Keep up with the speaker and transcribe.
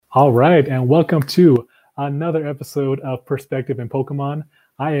All right, and welcome to another episode of Perspective in Pokemon.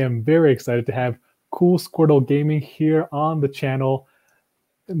 I am very excited to have Cool Squirtle Gaming here on the channel.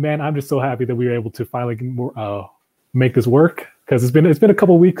 Man, I'm just so happy that we were able to finally make this work because it's been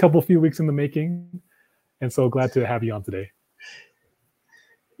a few weeks in the making, and so glad to have you on today.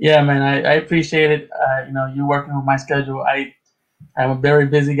 Yeah, man, I appreciate it. You working with my schedule. I'm a very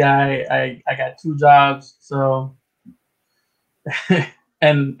busy guy. I got two jobs, so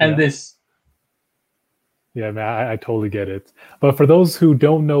and Yeah. this. Yeah, man, I totally get it. But for those who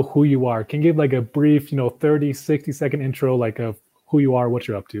don't know who you are, can you give like a brief, 30, 60-second intro, like of who you are, what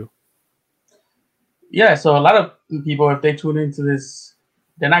you're up to? Yeah, so a lot of people, if they tune into this,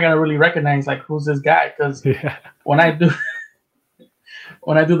 they're not gonna really recognize like who's this guy because Yeah. when I do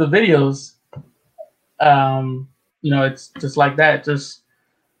the videos, it's just like that, just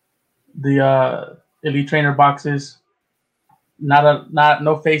the elite trainer boxes, not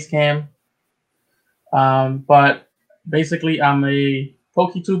no face cam. But basically, I'm a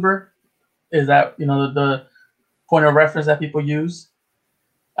PokeTuber. Is that the point of reference that people use?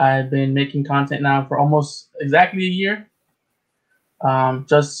 I've been making content now for almost exactly a year.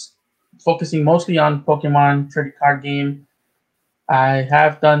 Just focusing mostly on Pokemon trading card game. I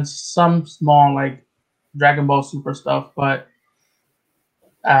have done some small like Dragon Ball Super stuff, but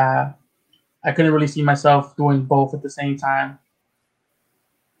I couldn't really see myself doing both at the same time.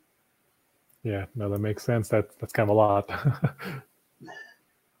 Yeah, no, that makes sense. That's kind of a lot.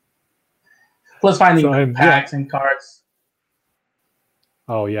 Plus finding packs and cards.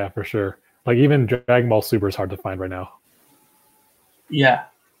 Oh yeah, for sure. Like even Dragon Ball Super is hard to find right now. Yeah.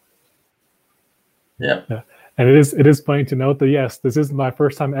 Yep. Yeah. And it is funny to note that yes, this is my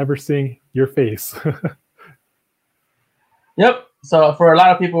first time ever seeing your face. Yep. So for a lot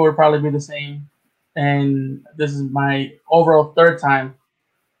of people, it would probably be the same. And this is my overall third time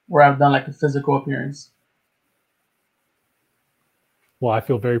where I've done like a physical appearance. Well, I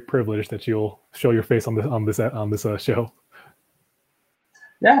feel very privileged that you'll show your face on this show.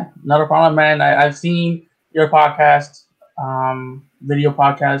 Yeah, not a problem, man. I've seen your podcast, video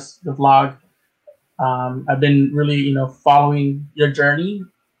podcast, the vlog. I've been really, following your journey,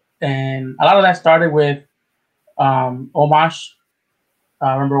 and a lot of that started with Omash.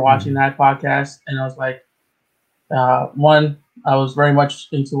 I remember watching that podcast, and I was like, one, I was very much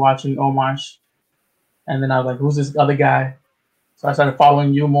into watching Omash, and then I was like, who's this other guy? So I started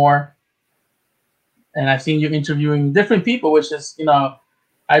following you more, and I've seen you interviewing different people, which is,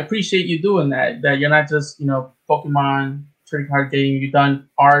 I appreciate you doing that. That you're not just, Pokemon trading card game. You've done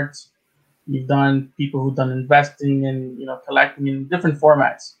art, you've done people who've done investing and collecting in different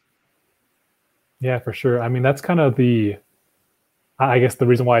formats. Yeah, for sure. I mean, that's kind of I guess the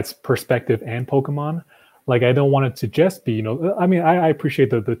reason why it's perspective and Pokemon. Like, I don't want it to just be, I mean, I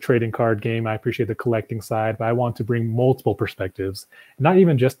appreciate the trading card game. I appreciate the collecting side, but I want to bring multiple perspectives, not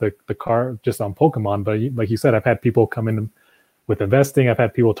even just the card, just on Pokemon. But like you said, I've had people come in with investing. I've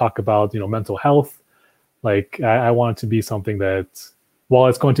had people talk about, mental health. Like, I want it to be something that, while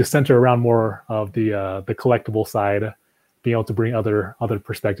it's going to center around more of the collectible side, being able to bring other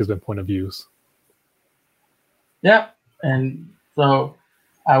perspectives and point of views. Yeah, and so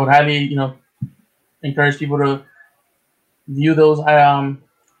I would highly, encourage people to view those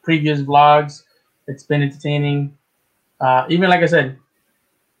previous vlogs. It's been entertaining. Even like I said,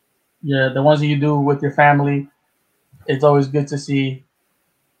 yeah, the ones that you do with your family, it's always good to see.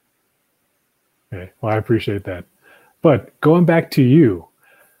 Okay, well, I appreciate that. But going back to you,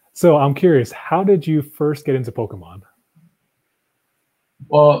 so I'm curious, how did you first get into Pokemon?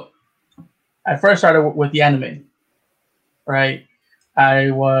 Well, I first started with the anime, right? I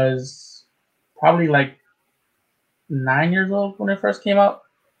was probably like 9 years old when it first came out.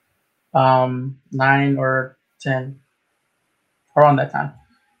 9 or 10, around that time.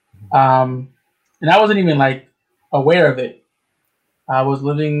 And I wasn't even like aware of it. I was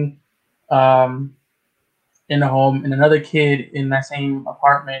living in a home, and another kid in that same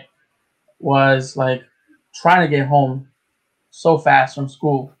apartment was like trying to get home so fast from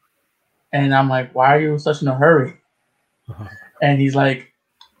school. And I'm like, why are you such in a hurry? And he's like,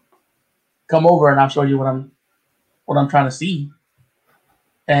 come over and I'll show you what I'm trying to see.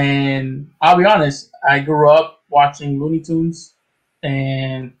 And I'll be honest, I grew up watching Looney Tunes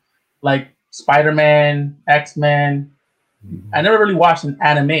and like Spider-Man, X-Men. I never really watched an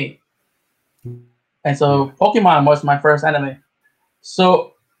anime. And so Pokemon was my first anime.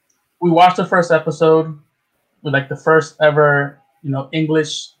 So we watched the first episode with like the first ever,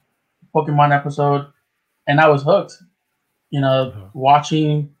 English Pokemon episode. And I was hooked,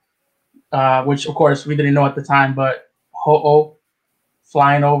 watching, which of course we didn't know at the time, but Ho-Oh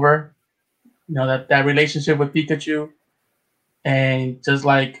flying over, that relationship with Pikachu, and just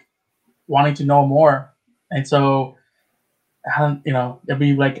like wanting to know more. And so, it'd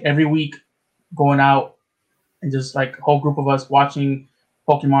be like every week going out and just like a whole group of us watching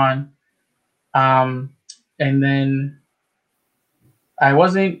Pokemon. And then I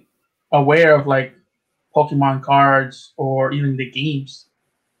wasn't aware of like Pokemon cards or even the games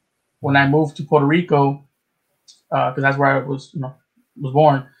when I moved to Puerto Rico, because that's where I was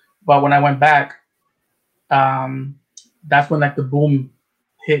born. But when I went back, that's when like the boom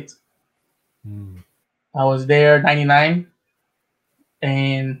hit. I was there 99,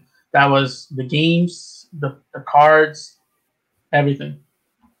 and that was the games, the cards, everything.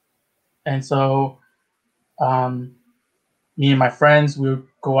 And so me and my friends, we would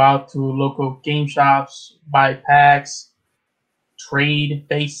go out to local game shops, buy packs, trade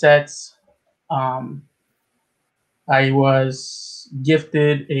base sets. I was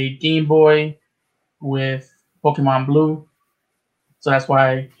gifted a Game Boy with Pokemon Blue, so that's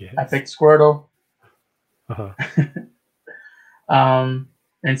why I picked Squirtle. Uh-huh.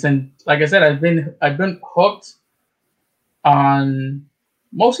 And since, like I said, I've been hooked on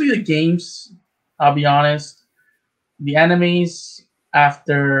mostly the games. I'll be honest. The animes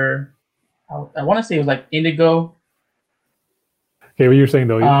after, I want to say it was like Indigo. Okay, what you're saying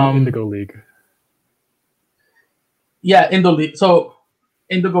though, Indigo League. Yeah, Indigo League. So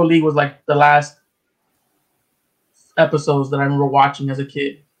Indigo League was like the last episodes that I remember watching as a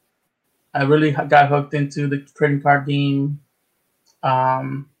kid. I really got hooked into the trading card game.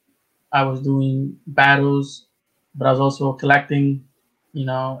 I was doing battles, but I was also collecting,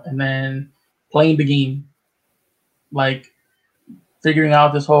 and then playing the game, like figuring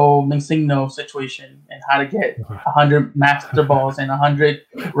out this whole Mingxino situation and how to get 100 Master Balls and 100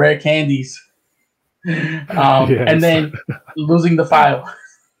 rare candies. And then losing the file.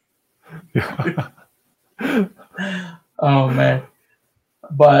 Oh man.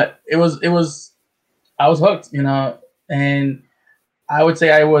 But I was hooked, and I would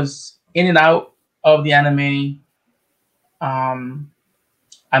say I was in and out of the anime.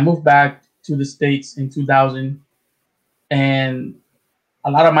 I moved back to the States in 2000, and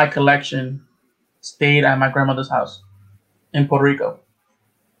a lot of my collection stayed at my grandmother's house in Puerto Rico.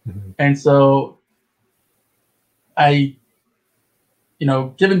 Mm-hmm. And so I,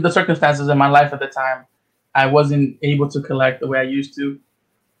 given the circumstances in my life at the time, I wasn't able to collect the way I used to.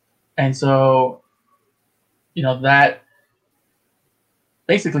 And so, that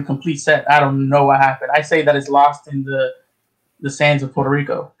basically complete set. I don't know what happened. I say that it's lost in the sands of Puerto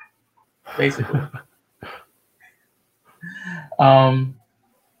Rico, basically.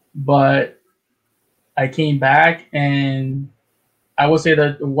 But I came back, and I would say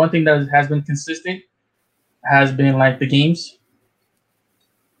that the one thing that has been consistent has been like the games,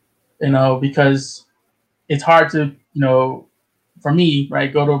 because it's hard to, for me,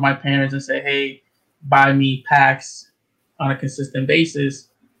 right, go to my parents and say, hey, buy me packs on a consistent basis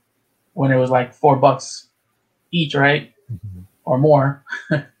when it was like $4 each, right? Mm-hmm. Or more.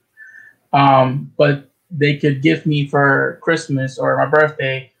 But they could gift me for Christmas or my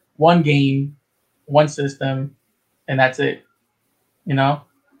birthday one game, one system, and that's it.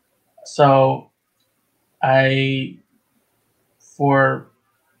 So I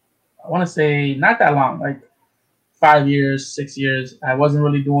want to say not that long, like 5 years, 6 years, I wasn't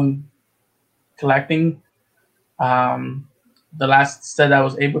really doing collecting. The last set I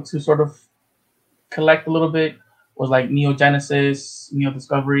was able to sort of collect a little bit was like Neo Genesis, Neo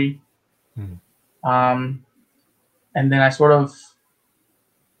Discovery. And then I sort of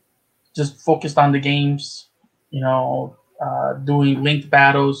just focused on the games, doing linked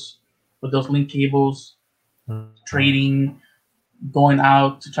battles with those link cables, trading, going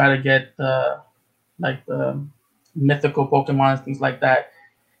out to try to get the mythical Pokemon, things like that.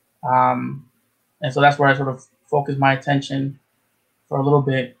 And so that's where I sort of focused my attention for a little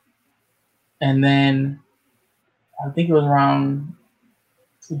bit. And then I think it was around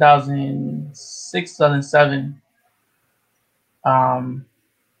 2006, 2007.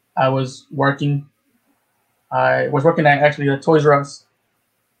 I was working. I was working at actually at Toys R Us.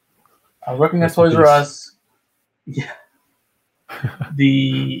 I was working at Toys R Us. Yeah.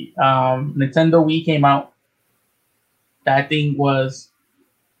 The Nintendo Wii came out. That thing was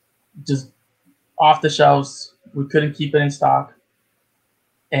just off the shelves. We couldn't keep it in stock.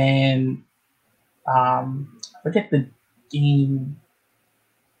 And I forget the game.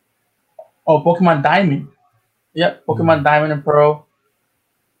 Oh, Pokemon Diamond. Yep, Pokemon Diamond and Pearl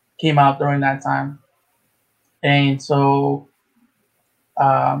came out during that time. And so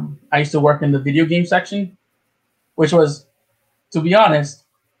I used to work in the video game section, which was to be honest,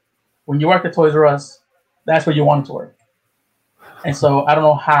 when you work at Toys R Us, that's where you want to work. And so I don't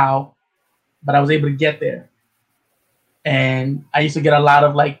know how, but I was able to get there. And I used to get a lot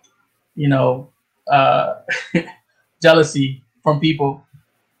of like, you know, uh, jealousy from people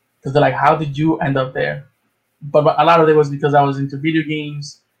because they're like, "How did you end up there?" But a lot of it was because I was into video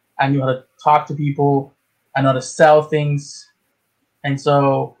games. I knew how to talk to people. I know how to sell things, and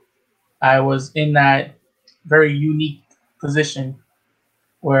so I was in that very unique position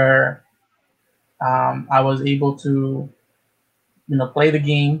where I was able to, play the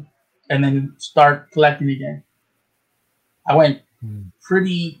game and then start collecting again. I went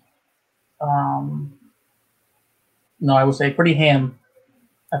pretty, um, I would say pretty ham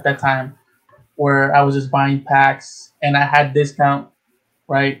at that time, where I was just buying packs and I had discount,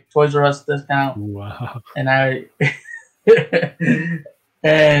 right? Toys R Us discount, Wow. and I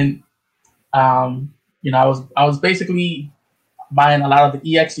and I was basically buying a lot of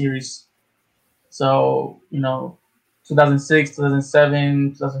the EX series. So 2006,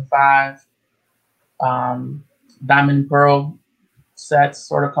 2007, 2005, Diamond and Pearl sets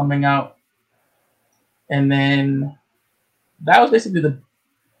sort of coming out, and then that was basically the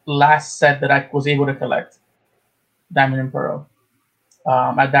last set that I was able to collect, Diamond and Pearl.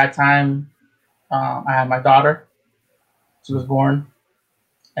 At that time, I had my daughter. She was born,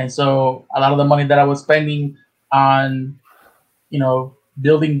 and so a lot of the money that I was spending on,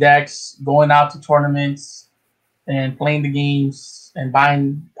 building decks, going out to tournaments, and playing the games and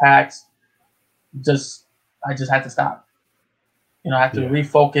buying packs, I just had to stop. I had to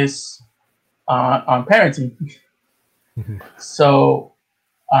refocus on parenting. So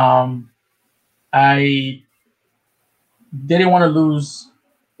I didn't want to lose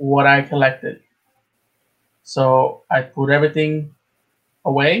what I collected. So I put everything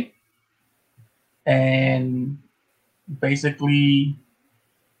away and basically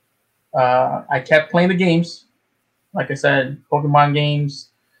I kept playing the games. Like I said, Pokemon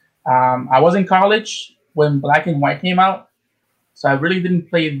games. I was in college when Black and White came out, so I really didn't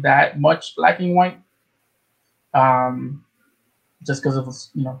play that much Black and White, just because of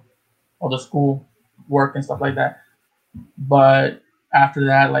all the school work and stuff like that. But after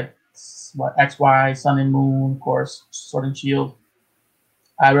that, like XY, Sun and Moon, of course, Sword and Shield,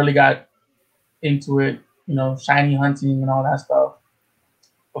 I really got into it. Shiny hunting and all that stuff.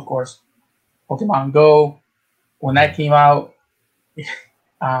 Of course, Pokemon Go, when that came out,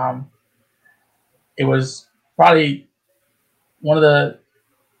 it was probably one of the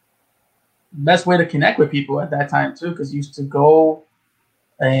best way to connect with people at that time too, because you used to go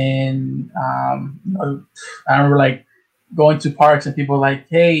and I remember like going to parks and people were like,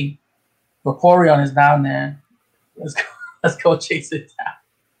 "Hey, Vaporeon is down there. Let's go chase it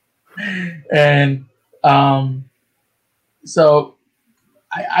down." And so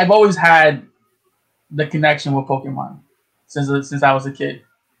I've always had the connection with Pokemon since I was a kid.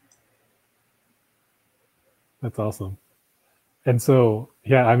 That's awesome. And so,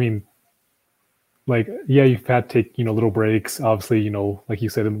 yeah, I mean, like, yeah, you've had to take, little breaks, obviously, like you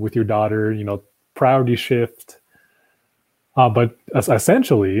said, with your daughter, priority shift. But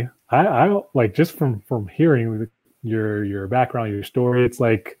essentially, I like just from hearing your background, your story, it's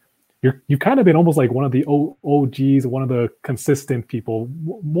like you've kind of been almost like one of the OGs, one of the consistent people,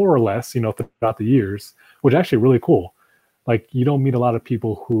 more or less, throughout the years, which is actually really cool. Like you don't meet a lot of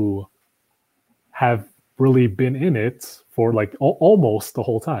people who have really been in it for like almost the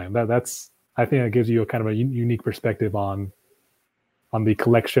whole time. That's I think that gives you a kind of a unique perspective on the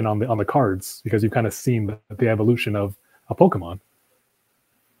collection on the cards, because you've kind of seen the evolution of a Pokemon.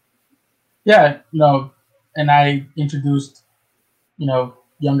 Yeah, and I introduced,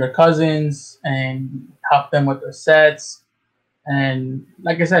 younger cousins and helped them with their sets. And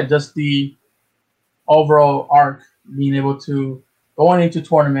like I said, just the overall arc, being able to going into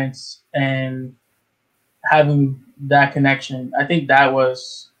tournaments and having that connection. I think that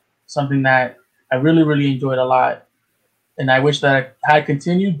was something that I really, really enjoyed a lot. And I wish that I had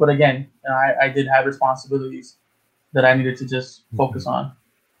continued, but again, I did have responsibilities that I needed to just focus on.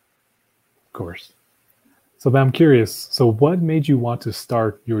 Of course. So then I'm curious, so what made you want to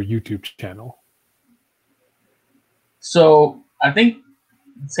start your YouTube channel? So I think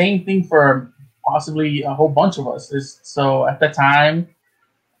same thing for possibly a whole bunch of us. So at the time,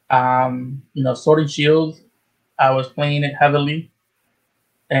 Sword and Shield, I was playing it heavily.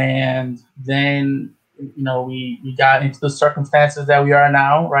 And then, we got into the circumstances that we are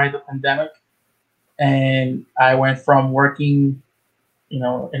now, right? The pandemic. And I went from working, in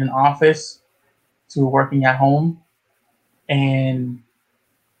an office to working at home. And,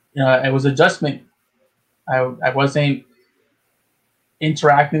 it was adjustment. I wasn't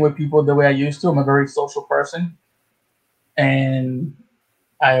interacting with people the way I used to. I'm a very social person, and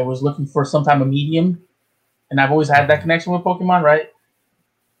I was looking for some type of medium, and I've always had that connection with Pokemon, right?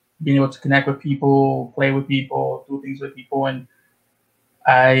 Being able to connect with people, play with people, do things with people, and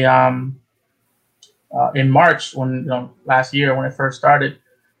I in March when last year when it first started,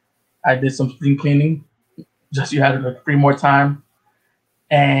 I did some spring cleaning. Just you had like 3 more time,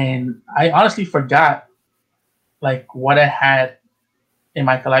 and I honestly forgot like what I had in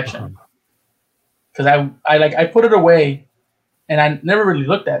my collection because I put it away and I never really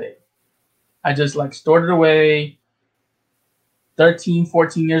looked at it. I just like stored it away. 13,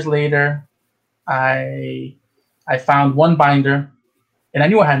 14 years later, I found one binder, and I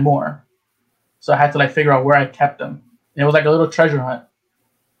knew I had more, so I had to like figure out where I kept them. And it was like a little treasure hunt.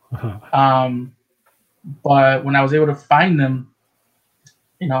 But when I was able to find them,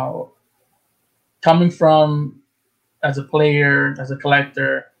 coming from as a player, as a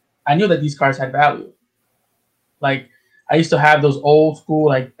collector, I knew that these cards had value. Like I used to have those old school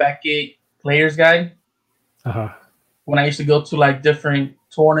like Beckett Players Guide. When I used to go to like different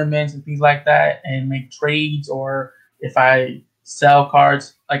tournaments and things like that and make trades, or if I sell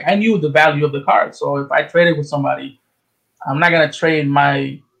cards, like I knew the value of the card. So if I traded with somebody, I'm not gonna trade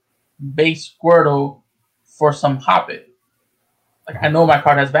my base Squirtle for some Hoppet. Like I know my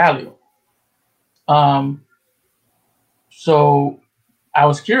card has value. So I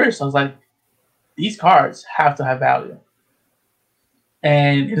was curious. I was like, these cards have to have value.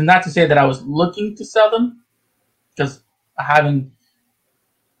 And it's not to say that I was looking to sell them, because I haven't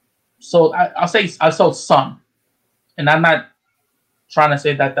sold. I'll say I sold some, and I'm not trying to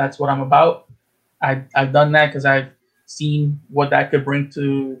say that that's what I'm about. I've done that because I've seen what that could bring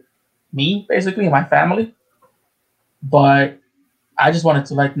to me, basically, and my family. But I just wanted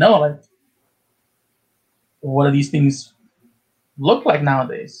to know, what do these things look like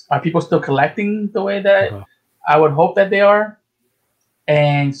nowadays? Are people still collecting the way that I would hope that they are?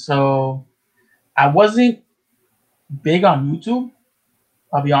 And so I wasn't big on YouTube.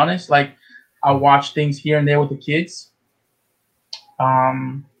 I'll be honest. Like I watch things here and there with the kids.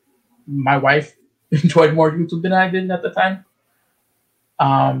 My wife enjoyed more YouTube than I did at the time.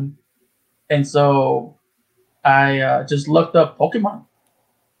 And so I just looked up Pokemon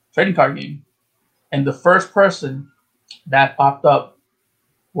trading card game, and the first person that popped up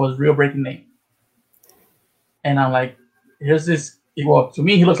was Real Breaking Nate. And I'm like, here's this. Well, to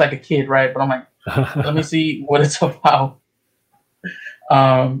me, he looks like a kid, right? But I'm like, let me see what it's about.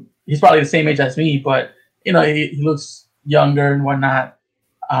 He's probably the same age as me, but he looks younger and whatnot.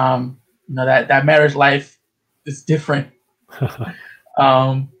 That marriage life is different.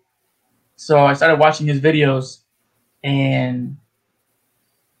 So I started watching his videos, and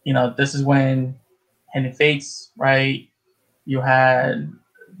this is when Hidden Fates, right? You had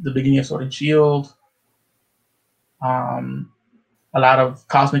the beginning of Sword and Shield, a lot of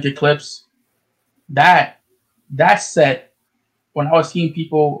Cosmic Eclipse. That set, when I was seeing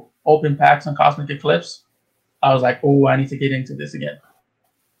people open packs on Cosmic Eclipse, I was like, oh, I need to get into this again.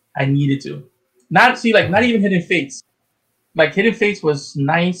 I needed to. Not even Hidden Fates. Like Hidden Fates was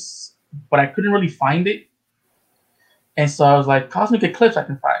nice, but I couldn't really find it. And so I was like, Cosmic Eclipse I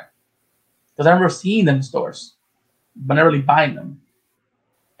can find. Because I remember seeing them in stores, but not really buying them.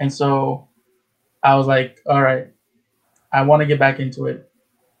 And so I was like, all right, I want to get back into it.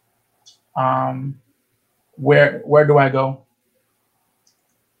 Where do I go?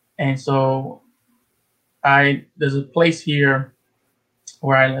 And so there's a place here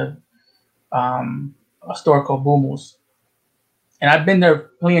where I live, a store called Boomos. And I've been there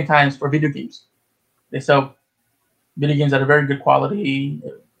plenty of times for video games. They sell video games at a very good quality,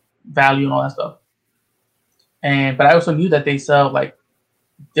 value, and all that stuff. But I also knew that they sell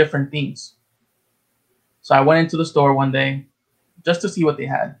different things. So I went into the store one day just to see what they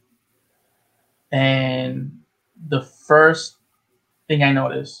had. And the first thing I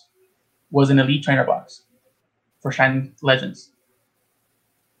noticed was an Elite Trainer box for Shining Legends.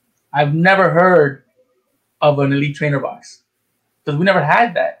 I've never heard of an Elite Trainer box because we never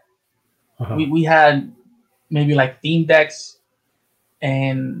had that. We had maybe theme decks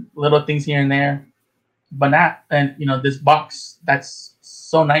and little things here and there, but not, and this box that's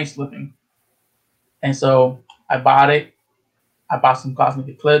so nice looking. And so I bought it. I bought some Cosmic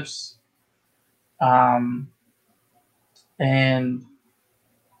Eclipse. And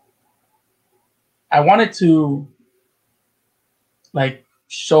I wanted to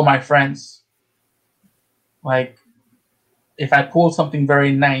show my friends, if I pulled something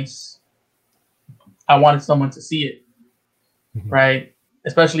very nice, I wanted someone to see it, right?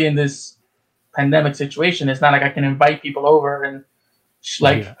 Especially in this pandemic situation, it's not like I can invite people over and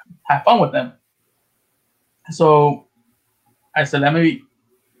like have fun with them. So I said, let me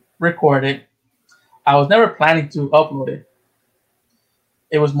record it. I was never planning to upload it.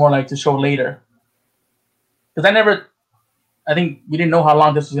 It was more like to show later. Because I think we didn't know how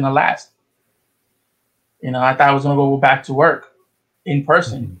long this was going to last. You know, I thought I was going to go back to work in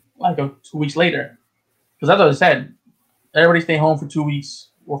person, like 2 weeks later. Because that's what I said. Everybody stay home for 2 weeks.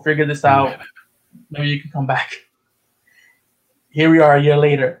 We'll figure this out. Maybe you can come back. Here we are a year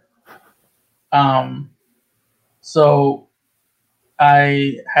later. So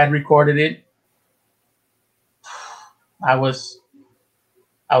I had recorded it. I was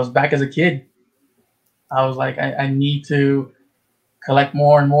back as a kid. I was like, I need to collect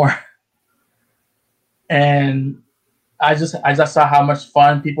more and more. And I just saw how much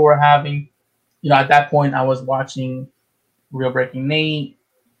fun people were having. You know, at that point, I was watching Real Breaking Nate.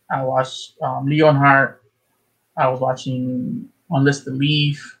 I watched Leonhardt. I was watching Unlisted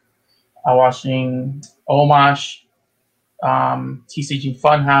Leaf. I was watching Omash, TCG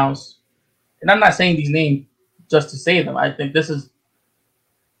Funhouse. And I'm not saying these names just to say them. I think this is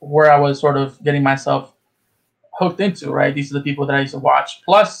where I was sort of getting myself hooked into, right? These are the people that I used to watch.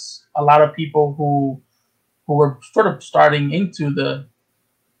 Plus, a lot of people who were sort of starting into the,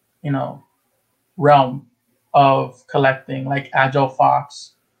 you know, realm of collecting, like Agile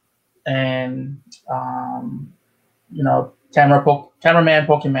Fox and, you know, Cameraman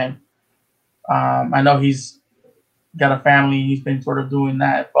Pokemon. I know he's got a family. He's been sort of doing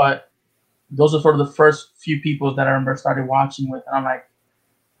that. But those are sort of the first few people that I remember started watching with. And I'm like,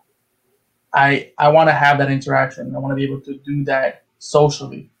 I want to have that interaction. I want to be able to do that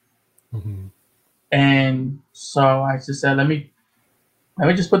socially. Mm-hmm. And so I just said, let me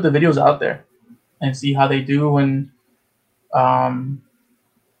just put the videos out there and see how they do and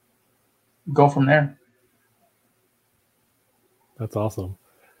go from there. That's awesome.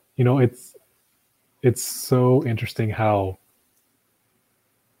 You know, it's so interesting how,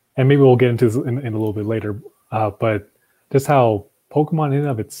 and maybe we'll get into this in a little bit later, but just how Pokemon in and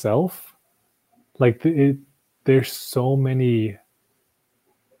of itself, like there's so many,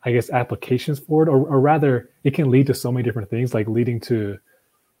 I guess, applications for it, or rather it can lead to so many different things, like leading to,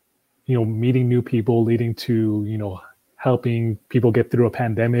 you know, meeting new people, leading to, you know, helping people get through a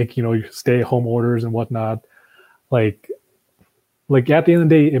pandemic, you know, stay-at-home orders and whatnot. Like at the end of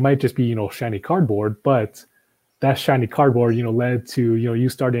the day, it might just be, you know, shiny cardboard, but that shiny cardboard, you know, led to, you know, you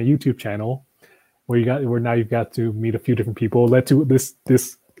starting a YouTube channel where now you've got to meet a few different people, led to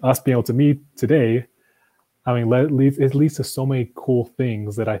this us being able to meet today. I mean, it leads to so many cool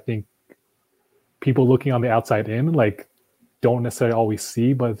things that I think people looking on the outside in, like, don't necessarily always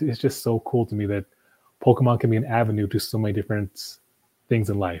see, but it's just so cool to me that Pokemon can be an avenue to so many different things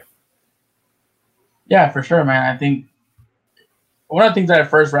in life. Yeah, for sure, man. I think one of the things that I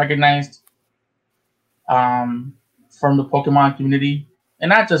first recognized from the Pokemon community, and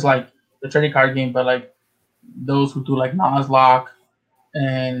not just like the trading card game, but like those who do like Nuzlocke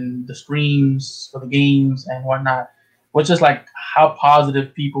and the streams for the games and whatnot, was just like how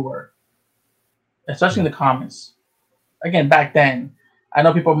positive people were, especially in the comments. Again, back then, I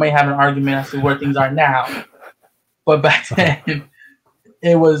know people may have an argument as to where things are now, but back then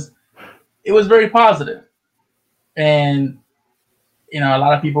it was very positive. And you know, a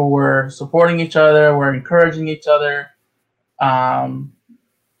lot of people were supporting each other, were encouraging each other. And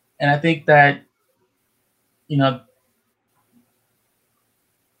I think that, you know,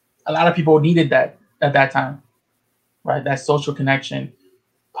 a lot of people needed that at that time, right? That social connection,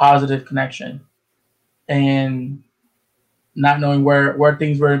 positive connection, and not knowing where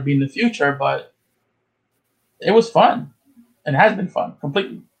things were to be in the future, but it was fun and has been fun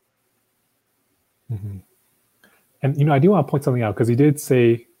completely. Mm-hmm. And, you know, I do want to point something out, because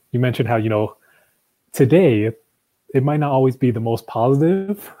you mentioned how, you know, today it might not always be the most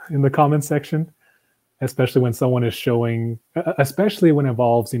positive in the comments section, especially when someone is showing, especially when it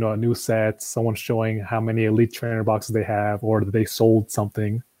involves, you know, a new set, someone's showing how many Elite Trainer boxes they have, or they sold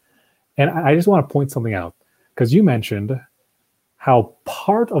something. And I just want to point something out, because you mentioned how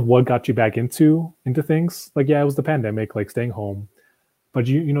part of what got you back into things, like, yeah, it was the pandemic, like staying home, but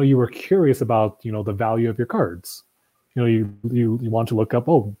you know, you were curious about, you know, the value of your cards. You know, you want to look up,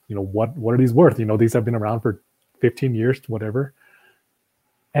 oh, you know, what are these worth? You know, these have been around for 15 years, whatever.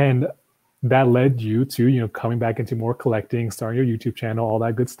 And that led you to, you know, coming back into more collecting, starting your YouTube channel, all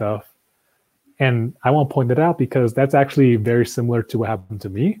that good stuff. And I want to point that out because that's actually very similar to what happened to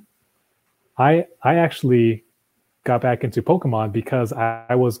me. I actually got back into Pokemon because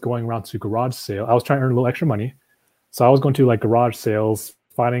I was going around to garage sale. I was trying to earn a little extra money. So I was going to like garage sales,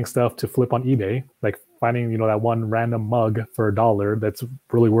 finding stuff to flip on eBay, like finding, you know, that one random mug for $1 that's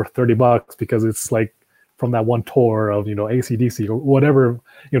really worth $30 because it's like from that one tour of, you know, AC/DC or whatever,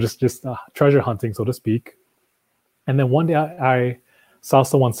 you know, just treasure hunting, so to speak. And then one day I saw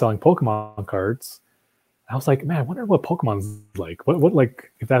someone selling Pokemon cards. I was like, man, I wonder what Pokemon's like. What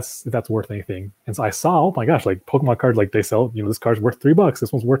like if that's worth anything. And so I saw, oh my gosh, like Pokemon cards, like they sell, you know, this card's worth $3,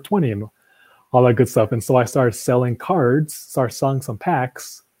 this one's worth 20, and all that good stuff. And so I started selling cards, started selling some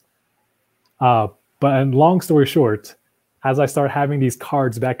packs. But and long story short, as I started having these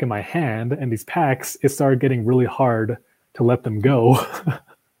cards back in my hand and these packs, it started getting really hard to let them go.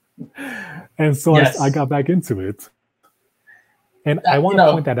 And so yes. I got back into it. And I want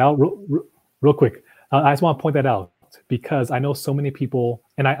to point that out real quick. I just want to point that out because I know so many people,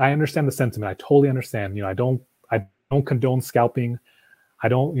 and I understand the sentiment. I totally understand. You know, I don't condone scalping. I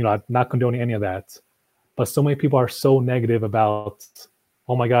don't, you know, I'm not condoning any of that. But so many people are so negative about,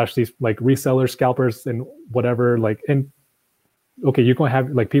 oh my gosh, these like resellers, scalpers, and whatever. Like, and okay, you're going to have,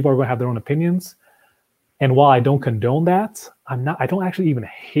 like, people are going to have their own opinions. And while I don't condone that, I don't actually even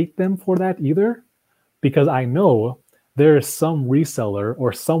hate them for that either, because I know there is some reseller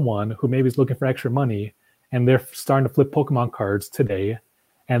or someone who maybe is looking for extra money and they're starting to flip Pokemon cards today.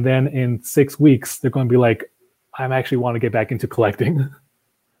 And then in 6 weeks, they're going to be like, I actually want to get back into collecting.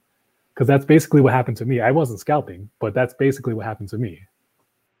 Because that's basically what happened to me. I wasn't scalping, but that's basically what happened to me.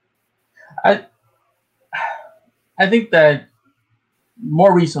 I think that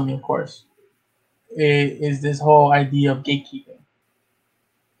more recently, of course, is this whole idea of gatekeeping,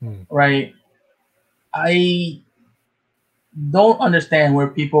 right? I don't understand where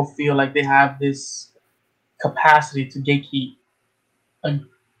people feel like they have this capacity to gatekeep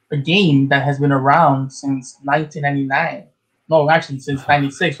a game that has been around since 1999. No, actually since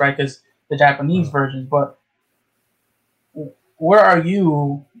 96, right? Because the Japanese version. But where are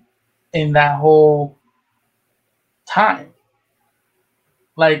you in that whole time?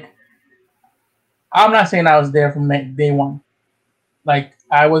 Like, I'm not saying I was there from day one. Like,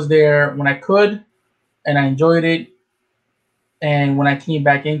 I was there when I could, and I enjoyed it. And when I came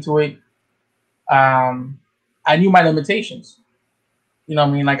back into it, I knew my limitations. You know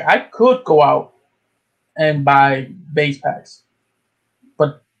what I mean? Like, I could go out and buy base packs,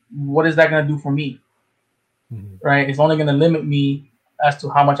 but what is that going to do for me? Right? It's only going to limit me as to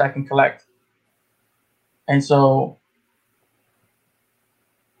how much I can collect. And so,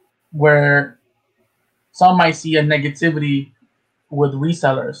 where some might see a negativity with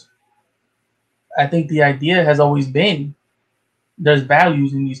resellers, I think the idea has always been there's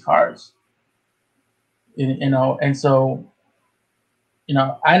values in these cards, you know, and so, you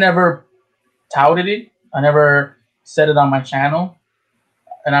know, I never touted it. I never said it on my channel,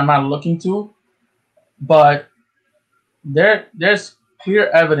 and I'm not looking to, but there's clear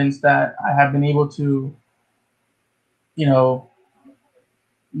evidence that I have been able to, you know,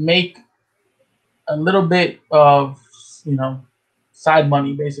 make a little bit of, you know, side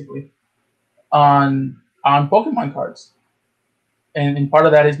money basically on Pokemon cards. And part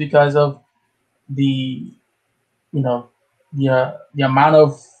of that is because of the, you know, the amount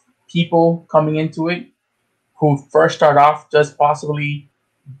of people coming into it who first start off just possibly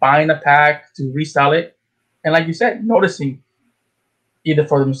buying a pack to resell it. And like you said, noticing either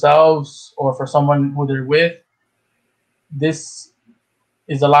for themselves or for someone who they're with, this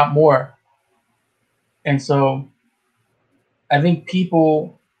is a lot more. And so I think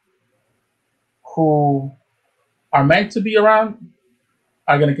people who are meant to be around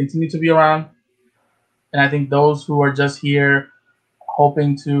are going to continue to be around. And I think those who are just here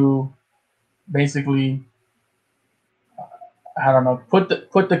hoping to basically, I don't know, put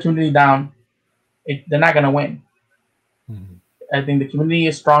the community down, they're not going to win. I think the community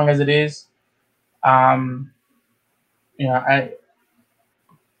is strong as it is. You know,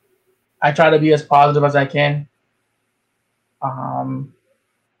 I try to be as positive as I can, and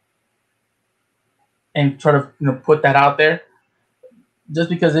try to, you know, put that out there. Just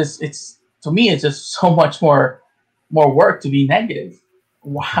because it's to me, it's just so much more work to be negative.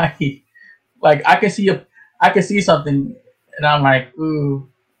 Why? Like, I can see something and I'm like, ooh,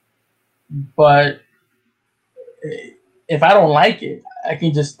 but if I don't like it, I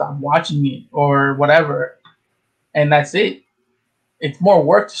can just stop watching it or whatever, and that's it. It's more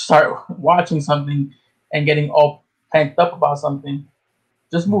work to start watching something and getting all pent up about something.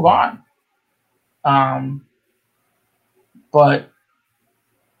 Just move on. But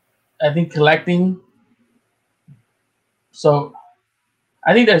I think collecting. So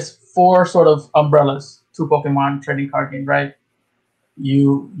I think there's 4 sort of umbrellas to Pokemon trading card game, right?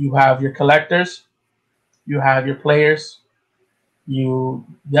 You have your collectors, you have your players, you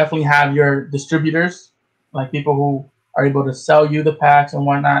definitely have your distributors, like people who are able to sell you the packs and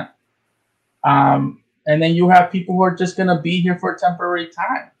whatnot. And then you have people who are just gonna be here for a temporary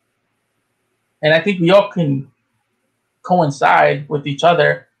time. And I think we all can coincide with each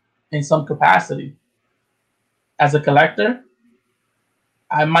other in some capacity. As a collector,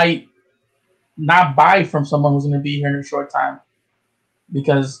 I might not buy from someone who's going to be here in a short time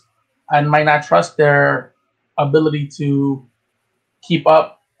because I might not trust their ability to keep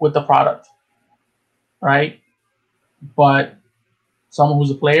up with the product, right? But someone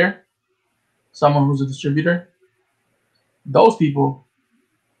who's a player, someone who's a distributor, those people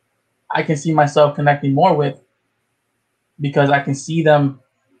I can see myself connecting more with because I can see them,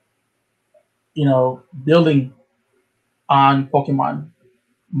 building on Pokemon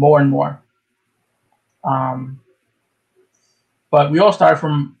more and more. But we all start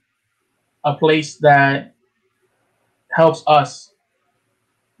from a place that helps us,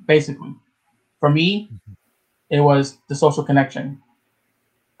 basically. For me, it was the social connection.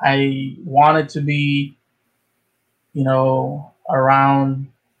 I wanted to be, around.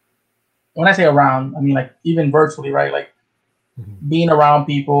 When I say around, I mean like even virtually, right? Like being around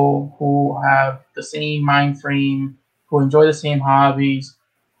people who have the same mind frame, who enjoy the same hobbies,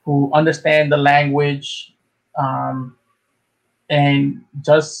 who understand the language, and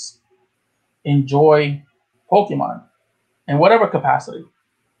just enjoy Pokemon in whatever capacity.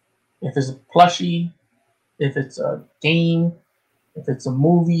 If it's a plushie, if it's a game, if it's a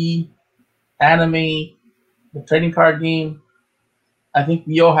movie, anime, the trading card game, I think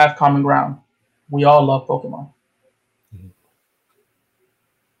we all have common ground. We all love Pokemon.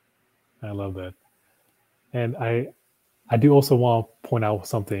 I love that. And I do also want to point out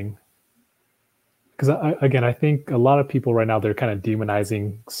something. Because again, I think a lot of people right now, they're kind of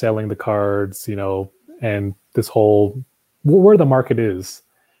demonizing selling the cards, and this whole where the market is.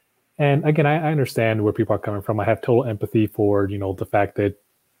 And again, I understand where people are coming from. I have total empathy for, the fact that,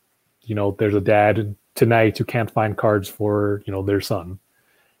 there's a dad tonight who can't find cards for, their son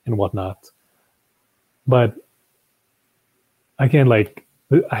and whatnot. But again, like,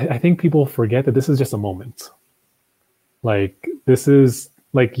 I think people forget that this is just a moment. Like, this is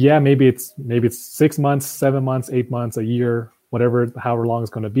like, yeah, maybe it's 6 months, 7 months, 8 months, a year, whatever, however long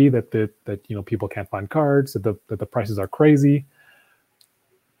it's going to be that people can't find cards, that the prices are crazy.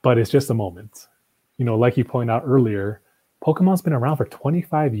 But it's just a moment. Like you pointed out earlier, Pokemon's been around for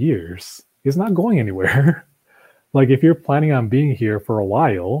 25 years. It's not going anywhere. Like, if you're planning on being here for a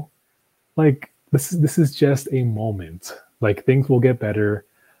while, like, this is just a moment. Like, things will get better.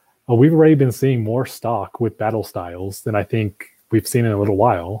 We've already been seeing more stock with battle styles than I think we've seen in a little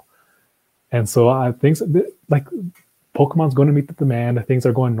while. And so I think, like, Pokemon's going to meet the demand. Things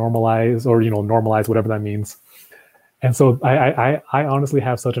are going to normalize, or, normalize, whatever that means. And so I honestly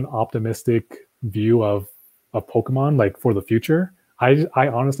have such an optimistic view of Pokemon, like, for the future. I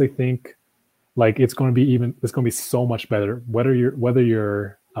honestly think, like, it's going to be so much better, whether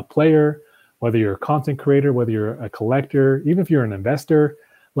you're a player, whether you're a content creator, whether you're a collector, even if you're an investor,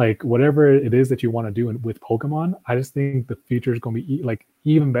 like, whatever it is that you want to do with Pokemon, I just think the future is going to be like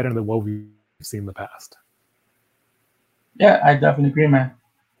even better than what we've seen in the past. Yeah, I definitely agree, man.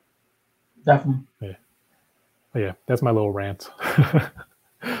 Definitely. Yeah, that's my little rant.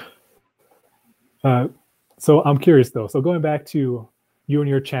 So I'm curious though. So going back to you and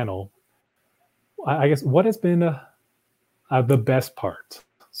your channel, I guess what has been the best part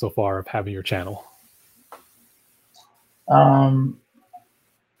so far of having your channel?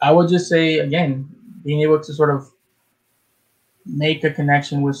 I would just say, again, being able to sort of make a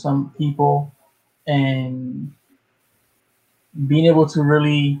connection with some people and being able to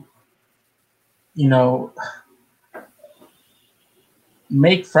really,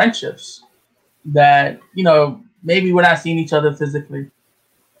 make friendships that, maybe we're not seeing each other physically,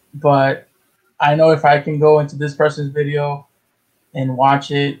 but I know if I can go into this person's video and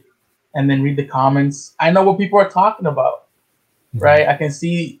watch it and then read the comments, I know what people are talking about, right? I can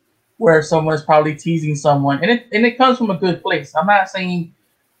see where someone is probably teasing someone, and it comes from a good place. I'm not saying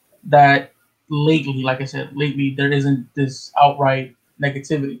that lately, like I said, lately there isn't this outright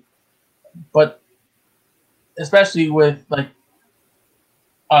negativity, but especially with like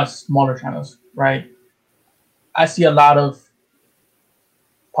us smaller channels, right? I see a lot of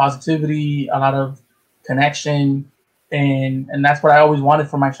positivity, a lot of connection, and that's what I always wanted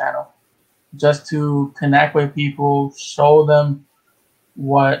for my channel, just to connect with people, show them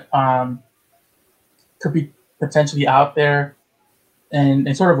what could be potentially out there,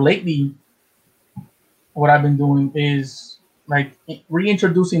 and sort of lately, what I've been doing is like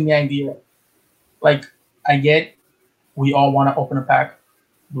reintroducing the idea. Like, I get we all want to open a pack,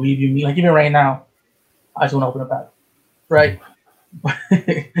 believe you me. Like, even right now, I just want to open a pack, right?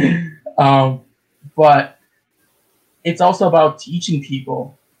 um, but it's also about teaching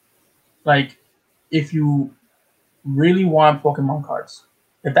people, like, if you really want Pokemon cards,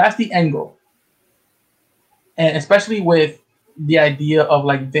 if that's the end goal, and especially with the idea of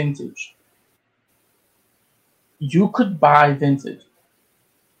like vintage, you could buy vintage,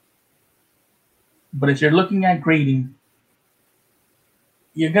 but if you're looking at grading,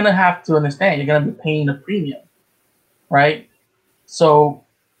 you're gonna have to understand you're gonna be paying a premium, right? So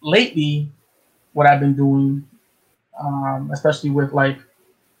lately, what I've been doing, especially with like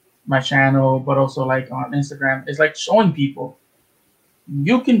my channel, but also like on Instagram, is like showing people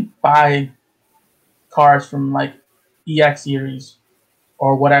you can buy cards from like EX series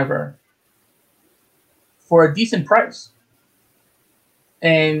or whatever for a decent price,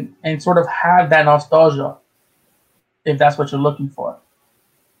 and sort of have that nostalgia if that's what you're looking for.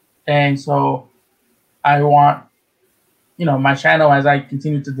 And so I want, my channel, as I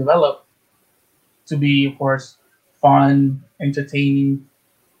continue to develop, to be, of course, fun, entertaining,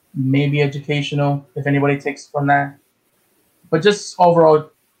 maybe educational if anybody takes from that, but just overall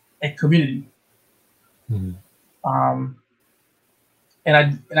a community. Mm-hmm.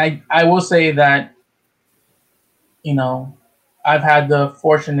 And I will say that, I've had the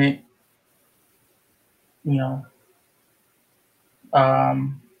fortunate, I don't know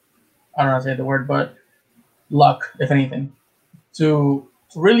how to say the word, but luck, if anything, to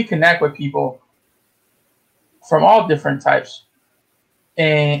really connect with people from all different types,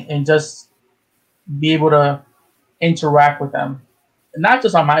 and just be able to interact with them, not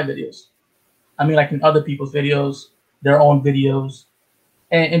just on my videos. I mean, like in other people's videos, their own videos,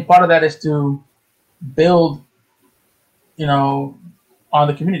 and part of that is to build, on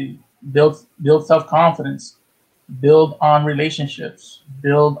the community, build self confidence, build on relationships,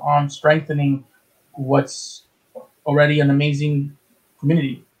 build on strengthening what's already an amazing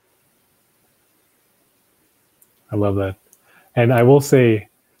community. I love that. And I will say,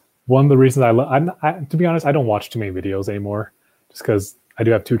 one of the reasons to be honest, I don't watch too many videos anymore, just because I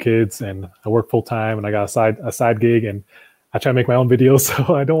do have 2 kids and I work full time and I got a side gig, and I try to make my own videos,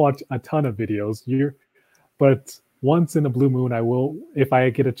 so I don't watch a ton of videos. But once in a blue moon, I will, if I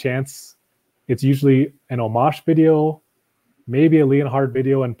get a chance. It's usually an homage video, maybe a Leonhard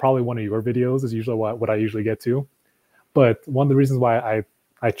video, and probably one of your videos is usually what I usually get to. But one of the reasons why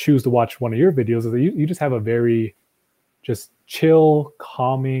I choose to watch one of your videos is that you just have a very just chill,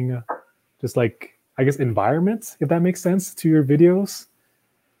 calming, just like, I guess, environment, if that makes sense, to your videos,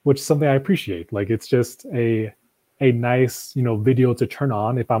 which is something I appreciate. Like, it's just a nice, video to turn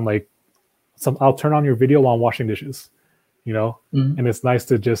on. If I'm like, I'll turn on your video while I'm washing dishes, Mm-hmm. and it's nice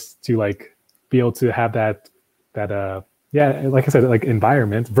to like be able to have that yeah, like I said, like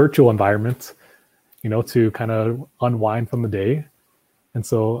virtual environment, to kind of unwind from the day. And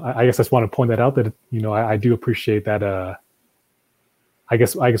so I guess I just want to point that out, that, I do appreciate that, I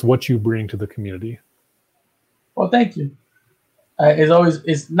guess what you bring to the community. Well, thank you.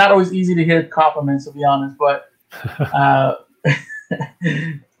 It's not always easy to hear compliments, to be honest, but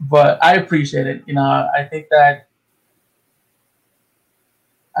but I appreciate it. I think that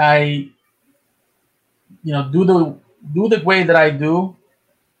I, do the way that I do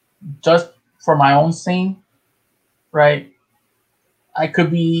just for my own sake, right? I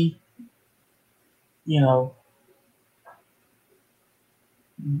could be, I don't know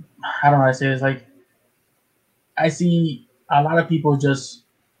how to say this. Like, I see a lot of people just,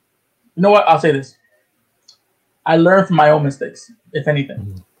 you know what? I'll say this. I learn from my own mistakes, if anything,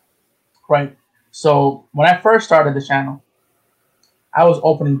 Mm-hmm. right? So when I first started the channel, I was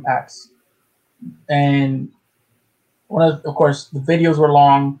opening packs, and of course, the videos were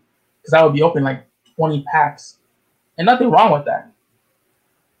long because I would be opening like 20 packs, and nothing wrong with that.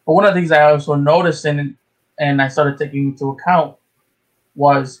 But one of the things I also noticed, and I started taking into account,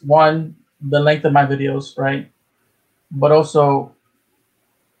 was, one, the length of my videos, right? But also,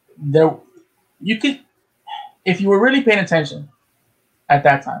 you could, if you were really paying attention at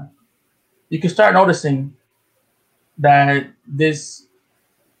that time, you could start noticing that this,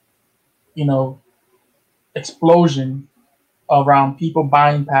 explosion around people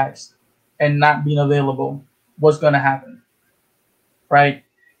buying packs and not being available was going to happen, right?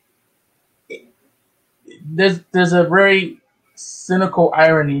 There's a very cynical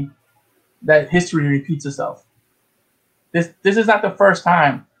irony that history repeats itself. This is not the first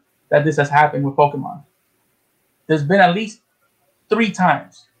time that this has happened with Pokemon. There's been at least 3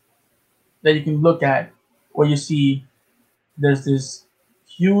 times that you can look at where you see there's this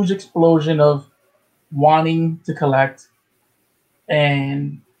huge explosion of wanting to collect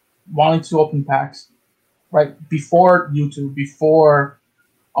and wanting to open packs, right? Before YouTube, before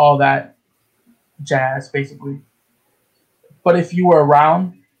all that jazz, basically. But if you were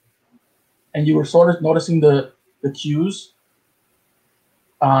around and you were sort of noticing the cues,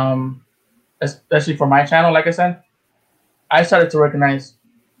 um, especially for my channel, like I said, I started to recognize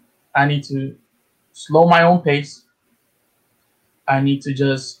I need to slow my own pace. I need to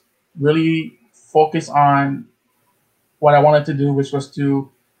just really focus on what I wanted to do, which was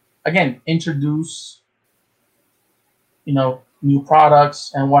to, again, introduce, new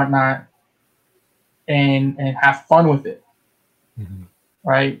products and whatnot, and have fun with it,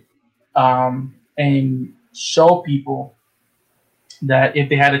 right? And show people that if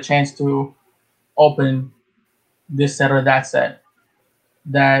they had a chance to open this set or that set,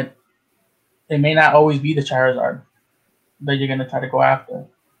 that it may not always be the Charizard that you're gonna try to go after.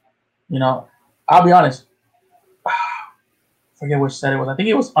 I'll be honest. Forget which set it was. I think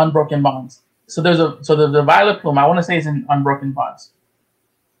it was Unbroken Bonds. So the Violet Plume, I want to say, is in Unbroken Bonds.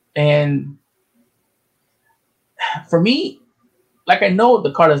 And for me, like, I know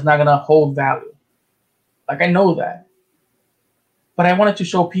the card is not gonna hold value. Like, I know that. But I wanted to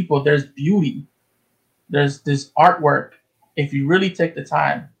show people there's beauty. There's this artwork, if you really take the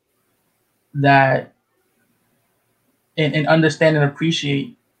time, that and understand and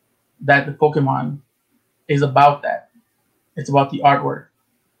appreciate that the Pokemon is about that. It's about the artwork.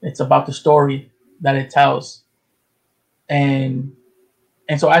 It's about the story that it tells. And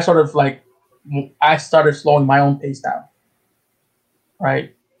so I started slowing my own pace down,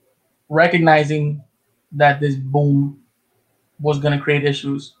 right? Recognizing that this boom was going to create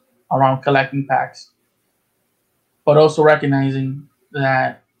issues around collecting packs, but also recognizing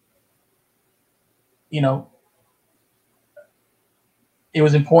that, it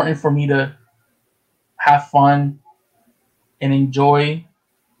was important for me to have fun and enjoy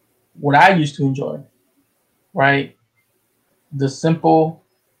what I used to enjoy, right? The simple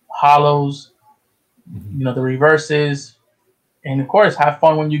hollows, the reverses, and of course have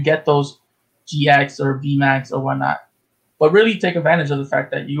fun when you get those GX or VMAX or whatnot. But really take advantage of the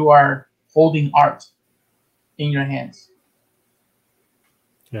fact that you are holding art in your hands.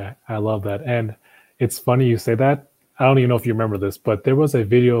 Yeah, I love that. And it's funny you say that. I don't even know if you remember this, but there was a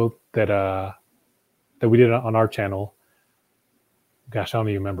video that we did on our channel. Gosh, I don't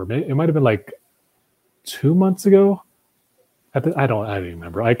even remember. It might have been like 2 months ago. I don't even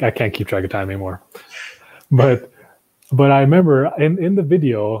remember. I can't keep track of time anymore. But I remember in the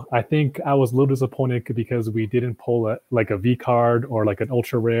video, I think I was a little disappointed because we didn't pull a V card or like an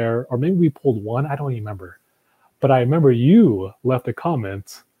ultra rare, or maybe we pulled one. I don't even remember. But I remember you left a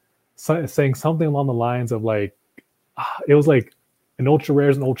comment saying something along the lines of like, it was like an ultra rare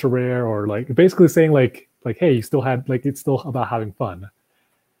is an ultra rare, or like basically saying like, hey, you still had, like, it's still about having fun.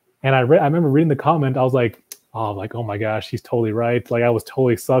 And I remember reading the comment. I was like, oh my gosh, he's totally right. Like, I was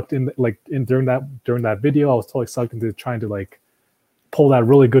totally sucked in during that video. I was totally sucked into trying to like pull that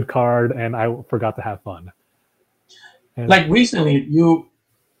really good card, and I forgot to have fun. And like recently,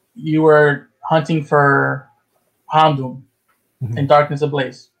 you were hunting for Houndoom in Darkness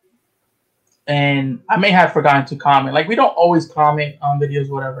Ablaze, and I may have forgotten to comment. Like, we don't always comment on videos,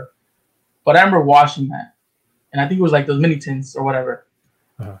 whatever. But I remember watching that, and I think it was like those mini tins or whatever.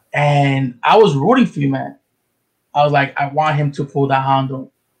 And I was rooting for you, man. I was like, I want him to pull that Houndoom.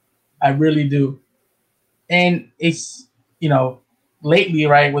 I really do. And it's, lately,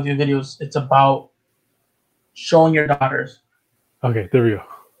 right, with your videos, it's about showing your daughters. Okay, there we go.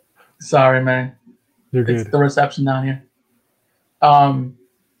 Sorry, man. You're good. It's the reception down here.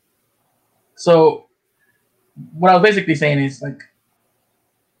 So what I was basically saying is, like,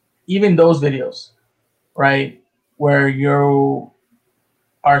 even those videos, right, where you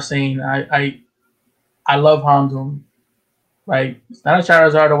are saying, I love Houndoom, right? It's not a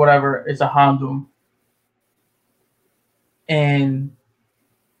Charizard or whatever, it's a Houndoom. And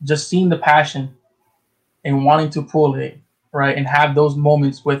just seeing the passion and wanting to pull it, right, and have those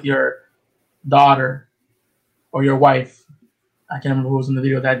moments with your daughter or your wife. I can't remember who was in the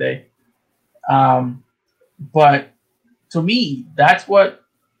video that day. But to me, that's what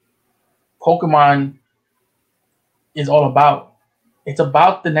Pokemon is all about. It's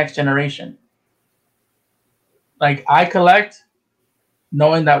about the next generation. Like, I collect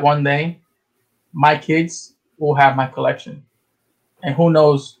knowing that one day my kids will have my collection. And who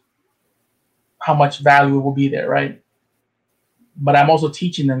knows how much value will be there, right? But I'm also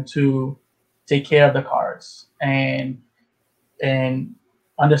teaching them to take care of the cards and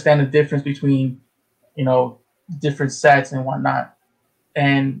understand the difference between, different sets and whatnot.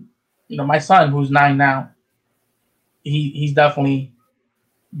 And, my son, who's 9 now, he's definitely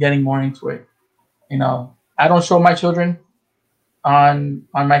getting more into it. I don't show my children on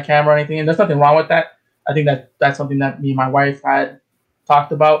my camera or anything, and there's nothing wrong with that. I think that's something that me and my wife had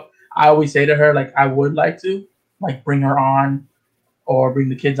talked about. I always say to her, like, I would like to like bring her on or bring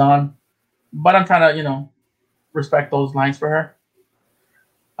the kids on, but I'm trying to, respect those lines for her.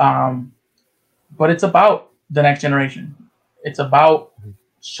 But it's about the next generation. It's about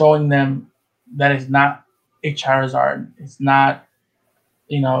showing them that it's not a Charizard. It's not,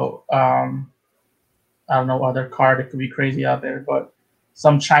 I don't know, other card. It could be crazy out there, but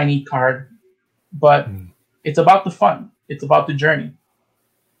some shiny card. But it's about the fun. It's about the journey.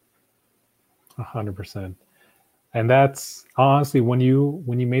 100%. And that's honestly when you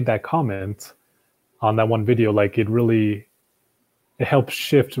made that comment on that one video, like it helped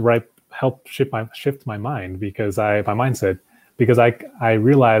shift my mind because my mindset, because I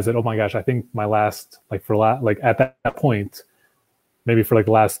realized that, oh my gosh, I think my last at that point, maybe for like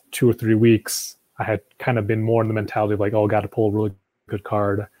the last 2 or 3 weeks, I had kind of been more in the mentality of like, oh, got to pull a really good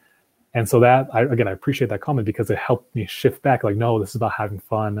card. And so I appreciate that comment because it helped me shift back. Like, no, this is about having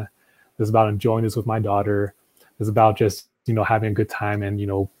fun. This is about enjoying this with my daughter. This is about just, having a good time and,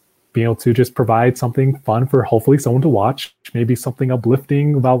 being able to just provide something fun for hopefully someone to watch, maybe something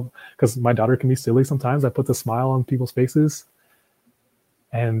uplifting because my daughter can be silly sometimes. That puts a smile on people's faces.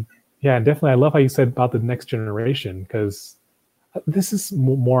 And yeah, definitely. I love how you said about the next generation, because this is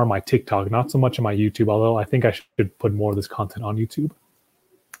more on my TikTok, not so much on my YouTube, although I think I should put more of this content on YouTube.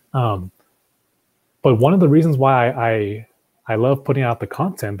 But one of the reasons why I love putting out the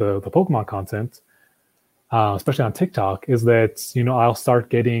content, the Pokemon content, especially on TikTok, is that, I'll start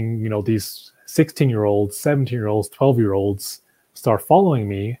getting, these 16-year-olds, 17-year-olds, 12-year-olds start following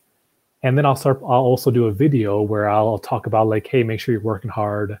me. And then I'll also do a video where I'll talk about like, hey, make sure you're working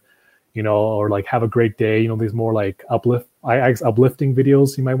hard, or like have a great day. These more like uplifting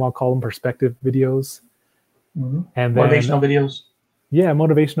videos, you might want to call them, perspective videos. Mm-hmm. And then motivational videos. Yeah,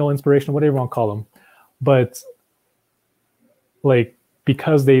 motivational, inspirational, whatever you want to call them. But like,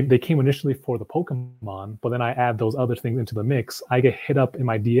 because they came initially for the Pokemon, but then I add those other things into the mix, I get hit up in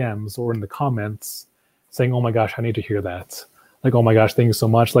my DMs or in the comments saying, oh my gosh, I need to hear that. Like, oh my gosh, thank you so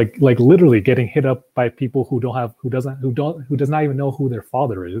much. Like literally getting hit up by people who does not even know who their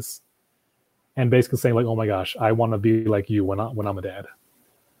father is, and basically saying like, oh my gosh, I want to be like you when I'm a dad.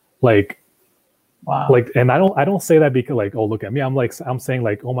 Like, wow. Like, and I don't say that because like, oh, look at me. I'm saying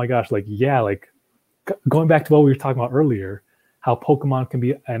like, oh my gosh, like, yeah, like going back to what we were talking about earlier, how Pokemon can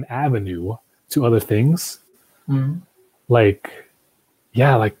be an avenue to other things. Mm-hmm. Like,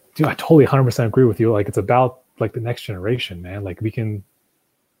 yeah, like, dude, I totally 100% agree with you. Like, it's about like the next generation, man. Like we can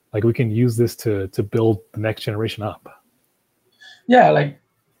use this to build the next generation up. Yeah, like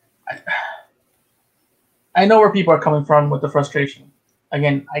I know where people are coming from with the frustration.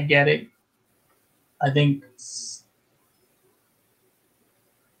 Again, I get it. I think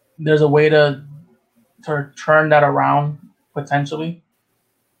there's a way to turn that around potentially,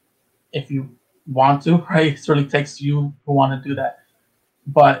 if you want to, right? It really takes you who want to do that.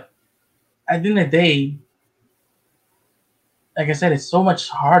 But at the end of the day, like I said, it's so much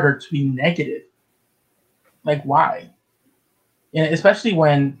harder to be negative. Like, why? And especially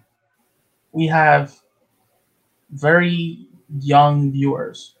when we have very young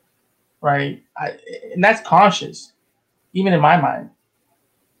viewers, right? And that's conscious, even in my mind.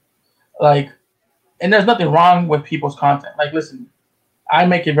 Like, and there's nothing wrong with people's content. Like, listen, I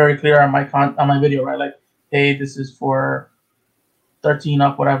make it very clear on my video, right? Like, hey, this is for 13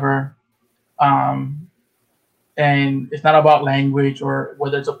 up, whatever. And it's not about language or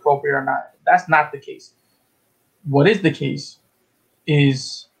whether it's appropriate or not. That's not the case. What is the case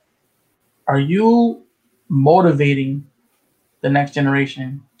is, are you motivating the next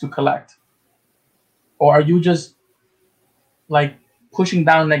generation to collect? Or are you just like pushing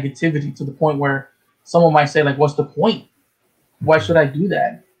down negativity to the point where someone might say, like, what's the point? Why should I do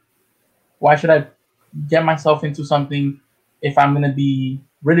that? Why should I get myself into something if I'm going to be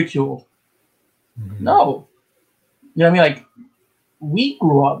ridiculed? Mm-hmm. No. You know what I mean? Like, we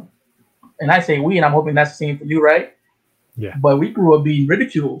grew up, and I say we, and I'm hoping that's the same for you, right? Yeah. But we grew up being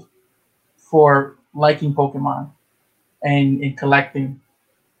ridiculed for liking Pokemon and collecting.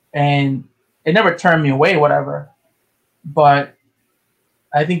 And it never turned me away, whatever. But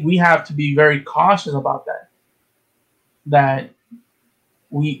I think we have to be very cautious about that. That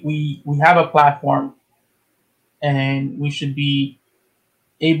we have a platform, and we should be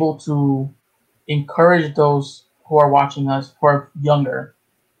able to encourage those who are watching us, who are younger,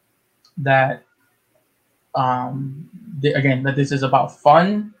 that that this is about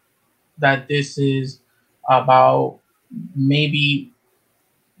fun, that this is about maybe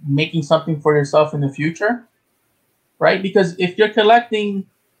making something for yourself in the future, right? Because if you're collecting,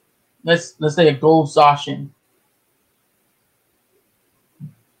 let's say a gold Zacian,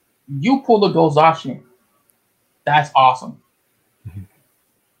 you pull the gold Zacian, that's awesome.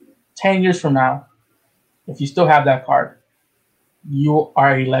 10 years from now, if you still have that card, you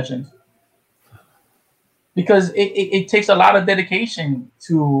are a legend. Because it takes a lot of dedication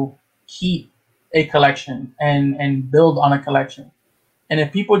to keep a collection and build on a collection. And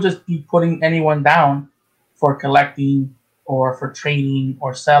if people just be putting anyone down for collecting or for trading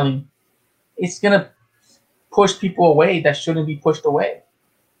or selling, it's going to push people away that shouldn't be pushed away.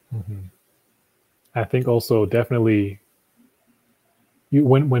 I think also definitely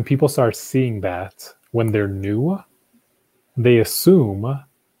when people start seeing that when they're new, they assume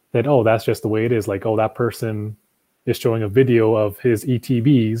that, oh, that's just the way it is. Like, oh, that person is showing a video of his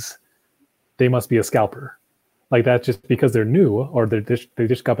ETBs. They must be a scalper. Like that's just because they're new or they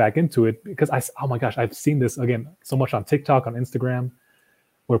just got back into it. Because oh my gosh, I've seen this again so much on TikTok, on Instagram,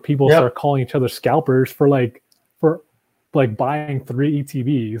 where people start calling each other scalpers for buying 3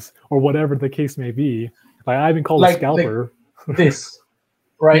 ETBs or whatever the case may be. Like I've been called a scalper. This,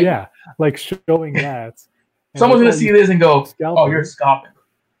 right? Yeah, like showing that. Someone's gonna see this and go, "Oh, you're scalping."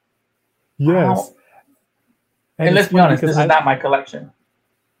 Yes. Wow. And let's be honest, this is not my collection.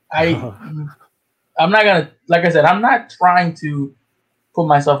 I'm not gonna, like I said, I'm not trying to put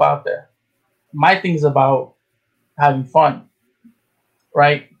myself out there. My thing is about having fun,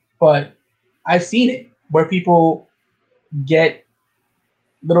 right? But I've seen it where people get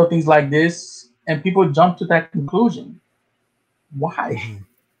little things like this and people jump to that conclusion. Why?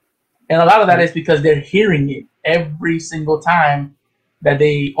 And a lot of that is because they're hearing it every single time that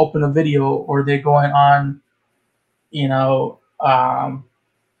they open a video or they're going on,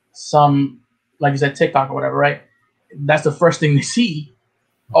 some, like you said, TikTok or whatever, right? That's the first thing they see.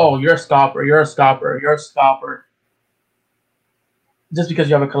 Oh, you're a scalper, you're a scalper, you're a scalper. Just because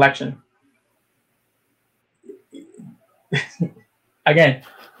you have a collection. Again,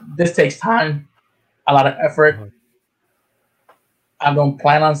 this takes time, a lot of effort. I don't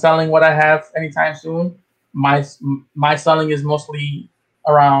plan on selling what I have anytime soon. My selling is mostly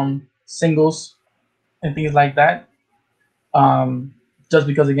around singles and things like that. Just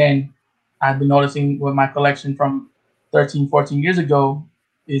because, again, I've been noticing what my collection from 13, 14 years ago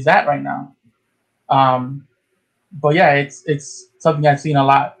is at right now. But yeah, it's something I've seen a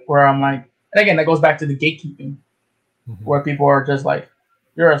lot where I'm like, and again, that goes back to the gatekeeping, where people are just like,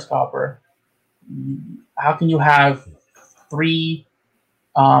 you're a scalper. How can you have 3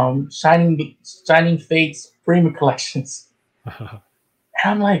 Shining Fates premium collections? And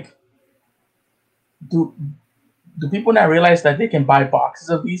I'm like, do people not realize that they can buy boxes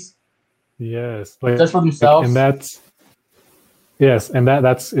of these? Yes, just for themselves. And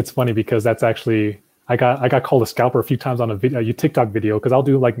that's it's funny because that's actually I got called a scalper a few times on a TikTok video because I'll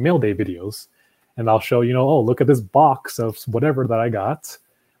do like mail day videos, and I'll show oh, look at this box of whatever that I got,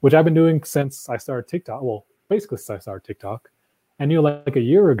 which I've been doing since I started TikTok. Well, basically since I started TikTok. And like a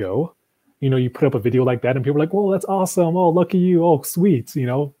year ago, you put up a video like that and people are like, well, that's awesome. Oh, lucky you. Oh, sweet.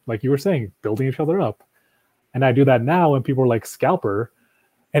 Like you were saying, building each other up. And I do that now and people are like, scalper.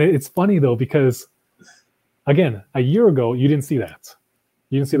 And it's funny though, because again, a year ago, you didn't see that.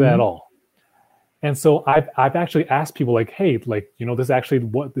 You didn't see that at all. And so I've actually asked people like, hey, like, this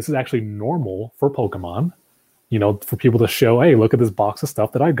is actually normal for Pokemon, for people to show, hey, look at this box of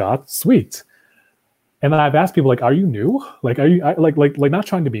stuff that I got. Sweet. And then I've asked people like, are you new? Like, are you like not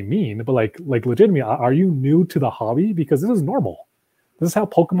trying to be mean, but like legitimately, are you new to the hobby? Because this is normal. This is how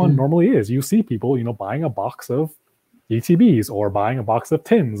Pokemon normally is. You see people, buying a box of ETBs or buying a box of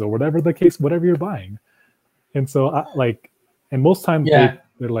tins or whatever the case, whatever you're buying. And so and most times they're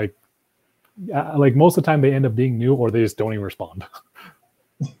like most of the time they end up being new or they just don't even respond.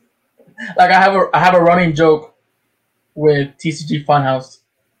 Like I have a running joke with TCG Funhouse.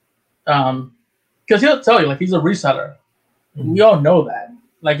 Because he'll tell you, like, he's a reseller. We all know that.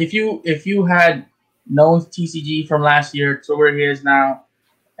 Like, if you had known TCG from last year to where he is now,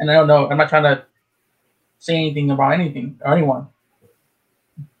 and I don't know, I'm not trying to say anything about anything or anyone.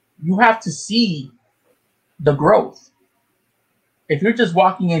 You have to see the growth. If you're just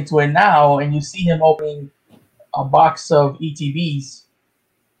walking into it now and you see him opening a box of ETBs,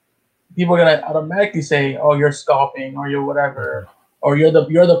 people are gonna automatically say, "Oh, you're scalping, or you're whatever, or you're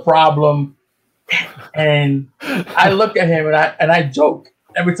the problem." And I look at him and I joke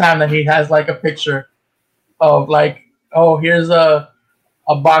every time that he has like a picture of like, oh, here's a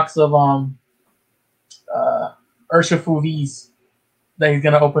box of Urshifu V's that he's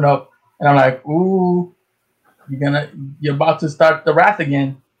gonna open up, and I'm like, ooh, you're about to start the wrath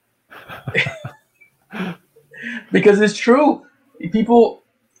again. because it's true. People,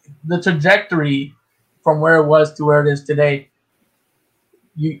 the trajectory from where it was to where it is today,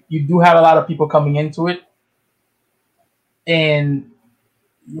 you do have a lot of people coming into it, and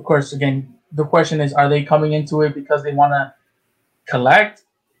of course, again, the question is, are they coming into it because they want to collect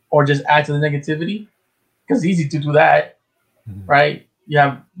or just add to the negativity? Because it's easy to do that, right?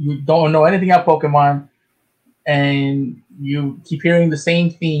 You don't know anything about Pokemon, and you keep hearing the same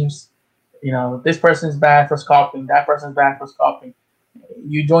themes. You know, this person's bad for sculpting, that person's bad for sculpting.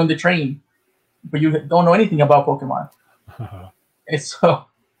 You join the train, but you don't know anything about Pokemon. And so,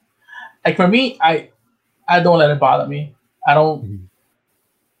 like for me, I don't let it bother me. I don't.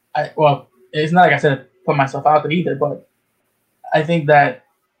 Well, it's not like I said put myself out there either, but I think that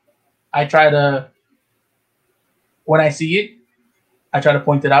I try to, when I see it, I try to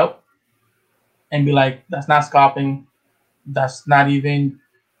point it out and be like, that's not sculpting. That's not even,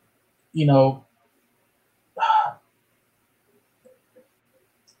 you know,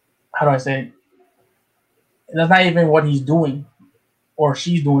 how do I say it? That's not even what he's doing or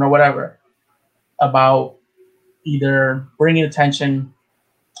she's doing or whatever about either bringing attention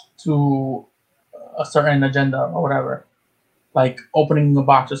to a certain agenda or whatever, like opening a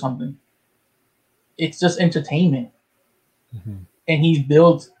box or something. It's just entertainment. And he's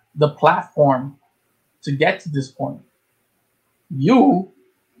built the platform to get to this point. You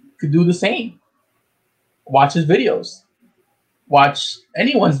could do the same. Watch his videos. Watch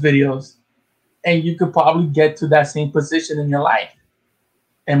anyone's videos. And you could probably get to that same position in your life.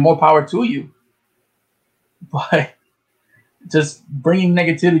 And more power to you. But just bringing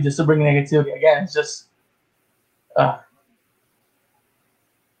negativity just to bring negativity, again, it's just...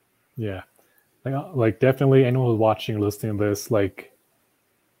 Yeah. Like definitely anyone who's watching or listening to this, like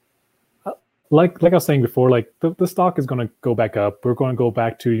I was saying before, like the stock is going to go back up. We're going to go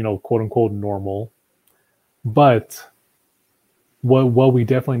back to, you know, quote unquote normal. But what we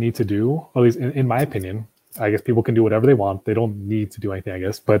definitely need to do, at least in my opinion, I guess people can do whatever they want. They don't need to do anything, I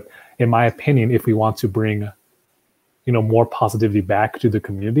guess. But in my opinion, if we want to bring, you know, more positivity back to the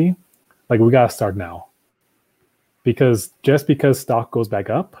community, like we got to start now. Because just because stock goes back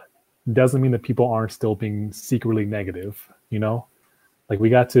up doesn't mean that people aren't still being secretly negative, you know? Like we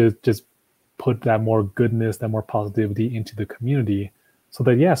got to just put that more goodness, that more positivity into the community so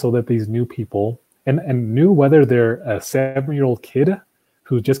that these new people and new, whether they're a 7-year-old kid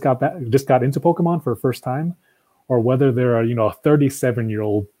who just got into Pokemon for the first time, or whether they're a, you know, a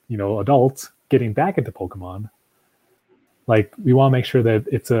 37-year-old, you know, adult getting back into Pokemon. Like we want to make sure that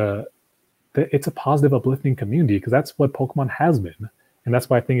it's a positive, uplifting community, because that's what Pokemon has been. And that's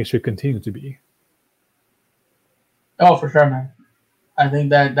why I think it should continue to be. Oh, for sure, man. I think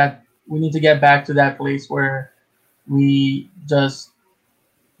that we need to get back to that place where we just,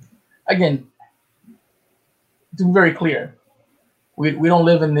 again, to be very clear, we don't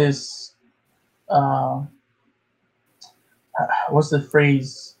live in this, what's the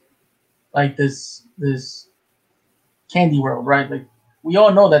phrase? Like this candy world, right? Like we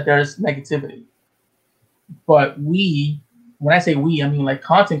all know that there's negativity. But when I say we, I mean like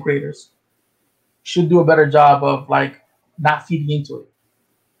content creators should do a better job of like not feeding into it.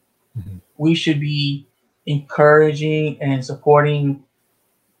 We should be encouraging and supporting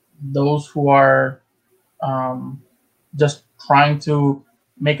those who are just trying to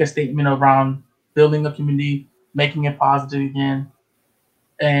make a statement around building a community, making it positive again,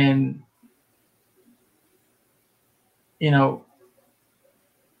 and you know,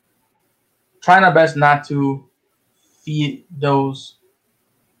 trying our best not to feed those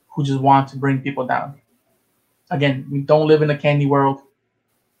who just want to bring people down. Again, we don't live in a candy world.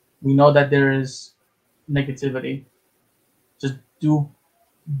 We know that there is negativity. Just do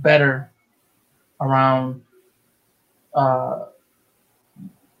better around,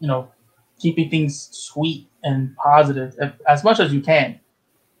 you know, keeping things sweet and positive as much as you can.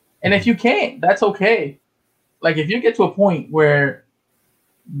 And if you can't, that's okay. Like if you get to a point where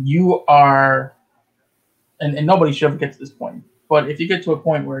you are, and nobody should ever get to this point, but if you get to a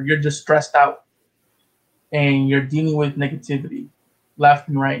point where you're just stressed out and you're dealing with negativity left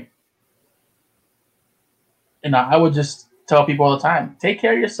and right, you know, I would just tell people all the time, take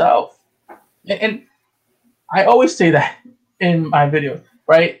care of yourself. And I always say that in my videos,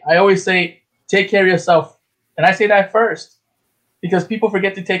 right? I always say, take care of yourself. And I say that first because people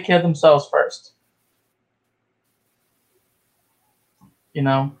forget to take care of themselves first. You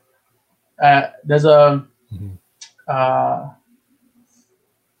know, there's a, I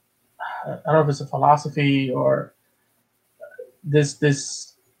don't know if it's a philosophy or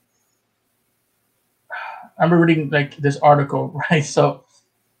this. I'm reading like this article, right? So,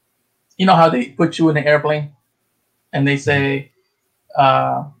 you know how they put you in an airplane and they say,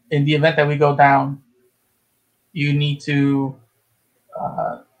 in the event that we go down, you need to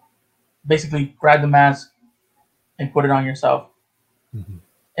basically grab the mask and put it on yourself. Mm-hmm.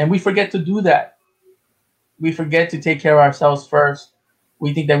 And we forget to do that. We forget to take care of ourselves first.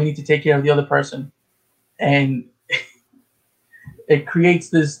 We think that we need to take care of the other person, and it creates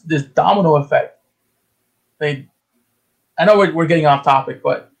this domino effect. I know we're getting off topic,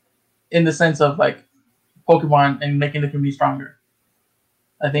 but in the sense of like Pokemon and making the community stronger,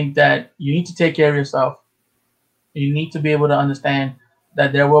 I think that you need to take care of yourself. You need to be able to understand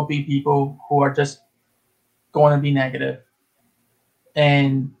that there will be people who are just going to be negative,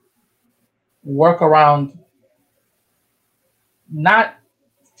 and work around not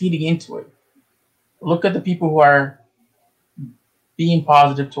feeding into it. Look at the people who are being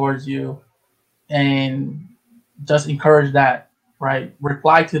positive towards you and just encourage that, right?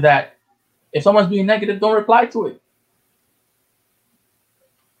 Reply to that. If someone's being negative, don't reply to it.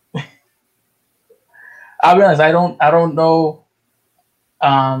 I'll be honest, I don't know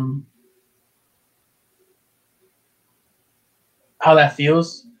how that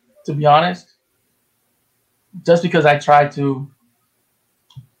feels, to be honest. Just because I try to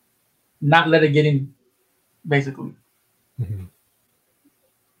not let it get in, basically. Mm-hmm.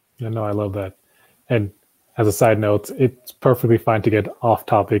 Yeah, no, I love that. And as a side note, it's perfectly fine to get off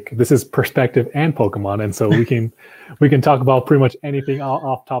topic. This is perspective and Pokemon, and so we can talk about pretty much anything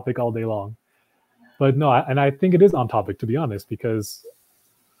off topic all day long. But no, I think it is on topic, to be honest, because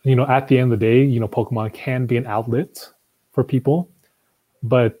at the end of the day, Pokemon can be an outlet for people,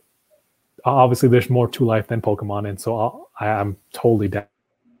 but obviously there's more to life than Pokemon, and so I'm totally down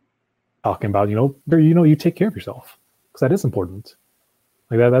talking about you take care of yourself, because that is important.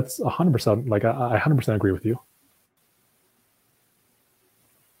 Like that's 100%. Like I 100% agree with you.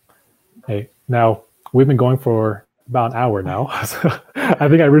 Hey, now we've been going for about an hour now. I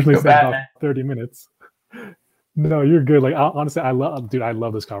think I originally said about 30 minutes. No, you're good. Like honestly, I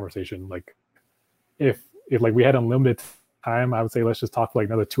love this conversation. Like if like we had unlimited time, I would say let's just talk for like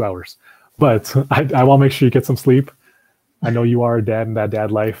another 2 hours. But I want to make sure you get some sleep. I know you are a dad, and that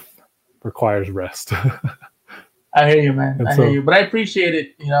dad life requires rest. I hear you, man. I hear you. But I appreciate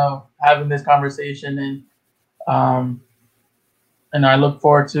it, having this conversation, and I look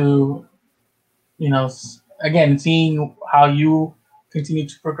forward to, again, seeing how you continue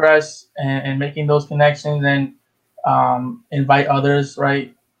to progress and making those connections, and invite others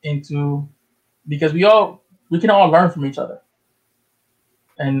right into, because we can all learn from each other,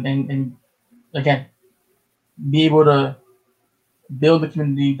 and again, be able to build the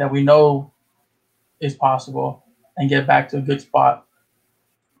community that we know is possible and get back to a good spot.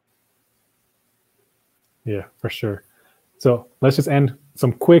 Yeah, for sure. So let's just end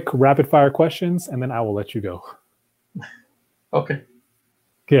some quick rapid fire questions, and then I will let you go. Okay.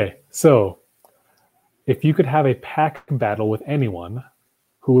 Okay. So if you could have a pack battle with anyone,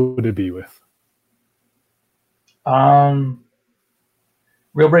 who would it be with? Real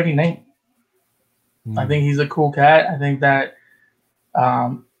Breaking Nate. I think he's a cool cat. I think that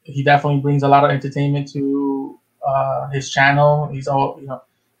he definitely brings a lot of entertainment to his channel. He's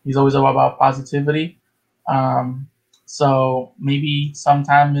always about positivity. So maybe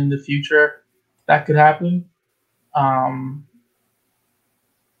sometime in the future that could happen.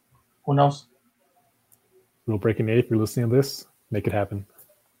 Who knows? Real Breaking Nate, if you're listening to this, make it happen.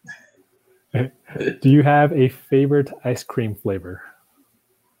 Do you have a favorite ice cream flavor?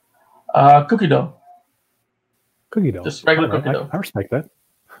 Cookie dough. Cookie dough. Just regular cookie dough. I respect that.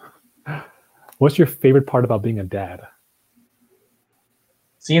 What's your favorite part about being a dad?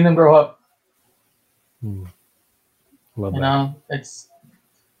 Seeing them grow up. Love that. It's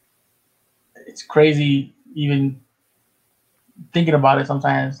crazy even thinking about it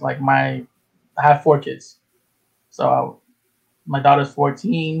sometimes. Like I have 4 kids. So my daughter's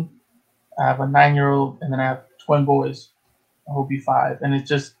 14. I have a 9-year-old, and then I have twin boys. I will be 5. And it's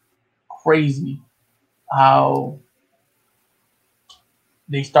just crazy how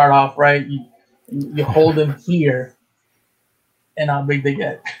they start off, right? You hold them here, and how big they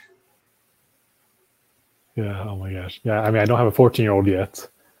get. Yeah. Oh my gosh. Yeah. I mean, I don't have a 14-year-old yet,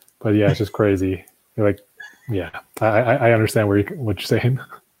 but yeah, it's just crazy. You're like, yeah, I understand what you're saying.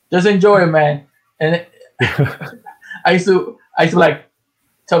 Just enjoy it, man. And I used to like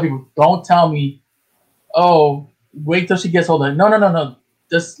tell people, don't tell me, oh, wait till she gets older. No.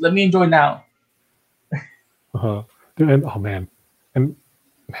 Just let me enjoy now. And oh man,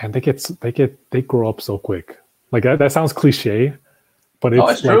 they grow up so quick. Like that sounds cliche, but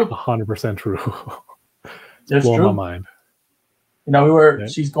it's like 100% true. It's blowing my mind.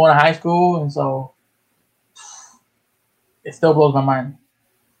 She's going to high school, and so it still blows my mind.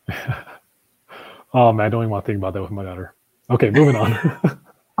 Oh man, I don't even want to think about that with my daughter. Okay, moving on.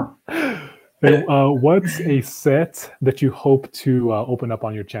 Hey, what's a set that you hope to open up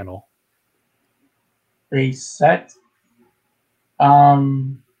on your channel? A set.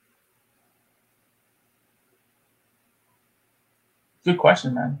 Good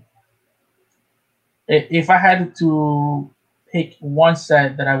question, man. If I had to pick one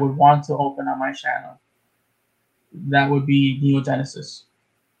set that I would want to open on my channel, that would be Neo Genesis.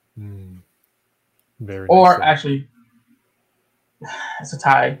 Very or nice. Actually, it's a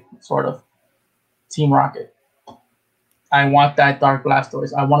tie, sort of. Team Rocket. I want that Dark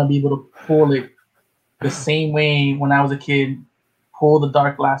Blastoise. I want to be able to pull it the same way when I was a kid. Pull the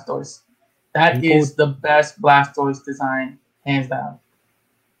Dark Blastoise. That is the best Blastoise design, hands down.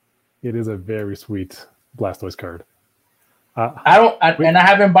 It is a very sweet Blastoise card. And I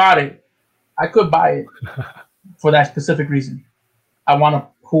haven't bought it. I could buy it for that specific reason. I want to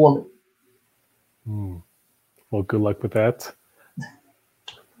pull it. Well, good luck with that.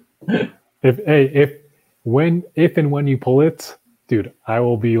 if and when you pull it, dude, I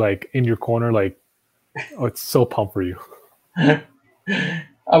will be like in your corner, like, oh, it's so pumped for you. I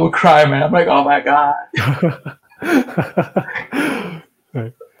would cry, man. I'm like, oh my god.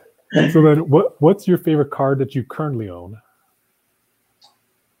 Right. So then, what's your favorite card that you currently own?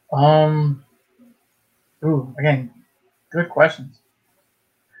 Again, good questions.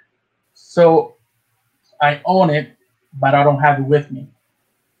 So I own it, but I don't have it with me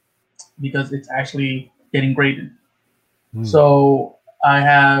because it's actually getting graded. So I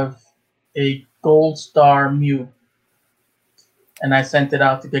have a Gold Star Mew, and I sent it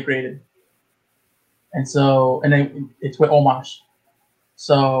out to get graded. And then it's with Homage.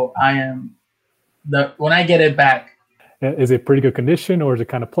 So when I get it back. Is it pretty good condition, or is it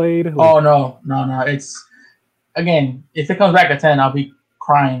kind of played? Like... Oh no. It's, again, if it comes back at 10, I'll be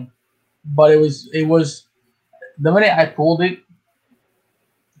crying. But it was the minute I pulled it,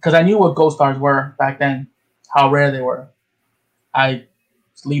 because I knew what Gold Stars were back then, how rare they were. I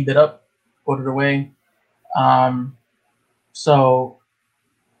sleeved it up, put it away. So,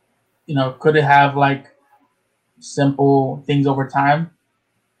 could it have like simple things over time?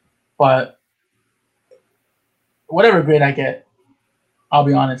 But whatever grade I get, I'll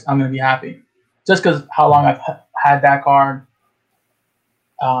be honest, I'm gonna be happy. Just because how long I've had that card.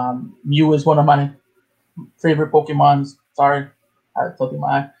 Mew is one of my favorite Pokemons. Sorry, I told you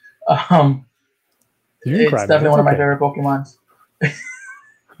my eye. It's definitely one of my favorite Pokemons.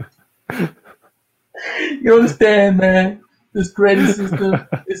 You understand, man? This grading system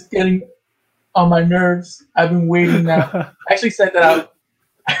is getting on my nerves. I've been waiting now. I actually sent that out.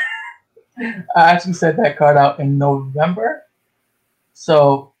 I actually sent that card out in November.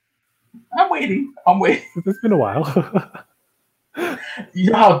 So I'm waiting. It's been a while.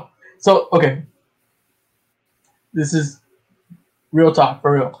 Okay. This is real talk,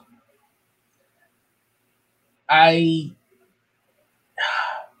 for real.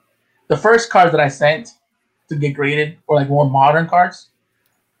 The first cards that I sent to get graded, or like more modern cards,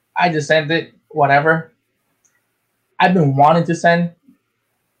 I just sent it, whatever. I've been wanting to send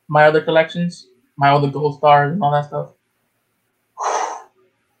my other collections, my other Gold Stars and all that stuff.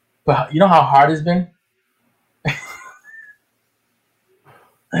 But you know how hard it's been?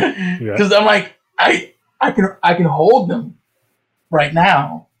 Because I'm like, I can hold them right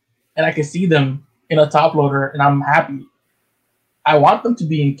now, and I can see them in a top loader, and I'm happy. I want them to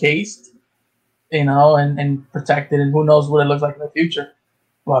be encased, and protected, and who knows what it looks like in the future.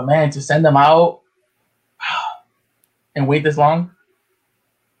 But man, to send them out and wait this long,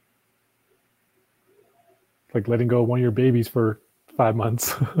 like letting go of one of your babies for 5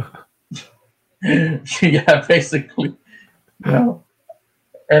 months. Yeah, basically.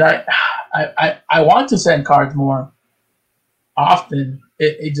 And I want to send cards more often.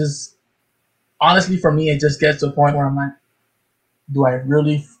 It just, honestly, for me, it just gets to a point where I'm like, do I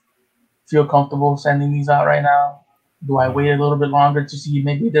really feel comfortable sending these out right now? Do I wait a little bit longer to see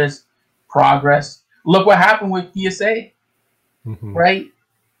maybe there's progress? Look what happened with PSA, right?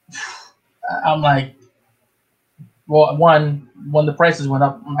 I'm like, well, when the prices went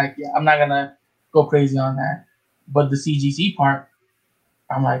up, I'm like, yeah, I'm not gonna go crazy on that. But the CGC part,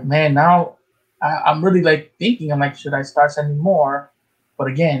 I'm like, man, now I'm really like thinking, I'm like, should I start sending more? But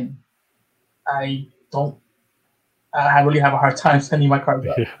again, I really have a hard time sending my cards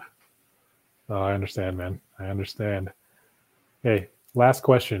out. Yeah. Oh, I understand, man. I understand. Hey, last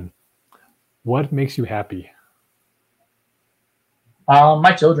question. What makes you happy?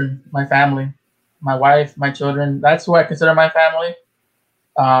 My children, my family, my wife, my children. That's who I consider my family.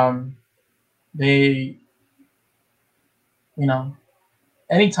 you know,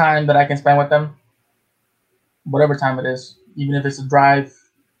 any time that I can spend with them, whatever time it is, even if it's a drive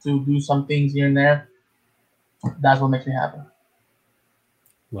to do some things here and there, that's what makes me happy.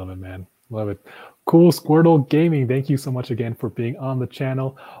 Love it, man. Love it. Cool Squirtle Gaming. Thank you so much again for being on the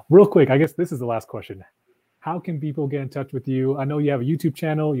channel. Real quick, I guess this is the last question. How can people get in touch with you? I know you have a YouTube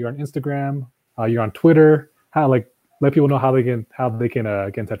channel. You're on Instagram. You're on Twitter. How, like, let people know how they can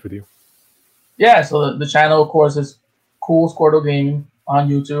get in touch with you. Yeah. So the channel, of course, is Cool Squirtle Gaming on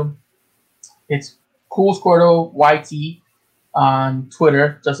YouTube. It's Cool Squirtle YT on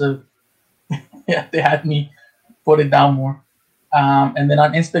Twitter. Just a yeah, they had me put it down more. And then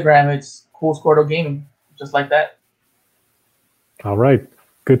on Instagram, it's Cool Squirtle Gaming, just like that. All right.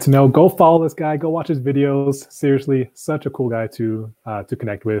 Good to know. Go follow this guy. Go watch his videos. Seriously, such a cool guy to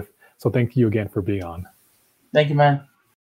connect with. So thank you again for being on. Thank you, man.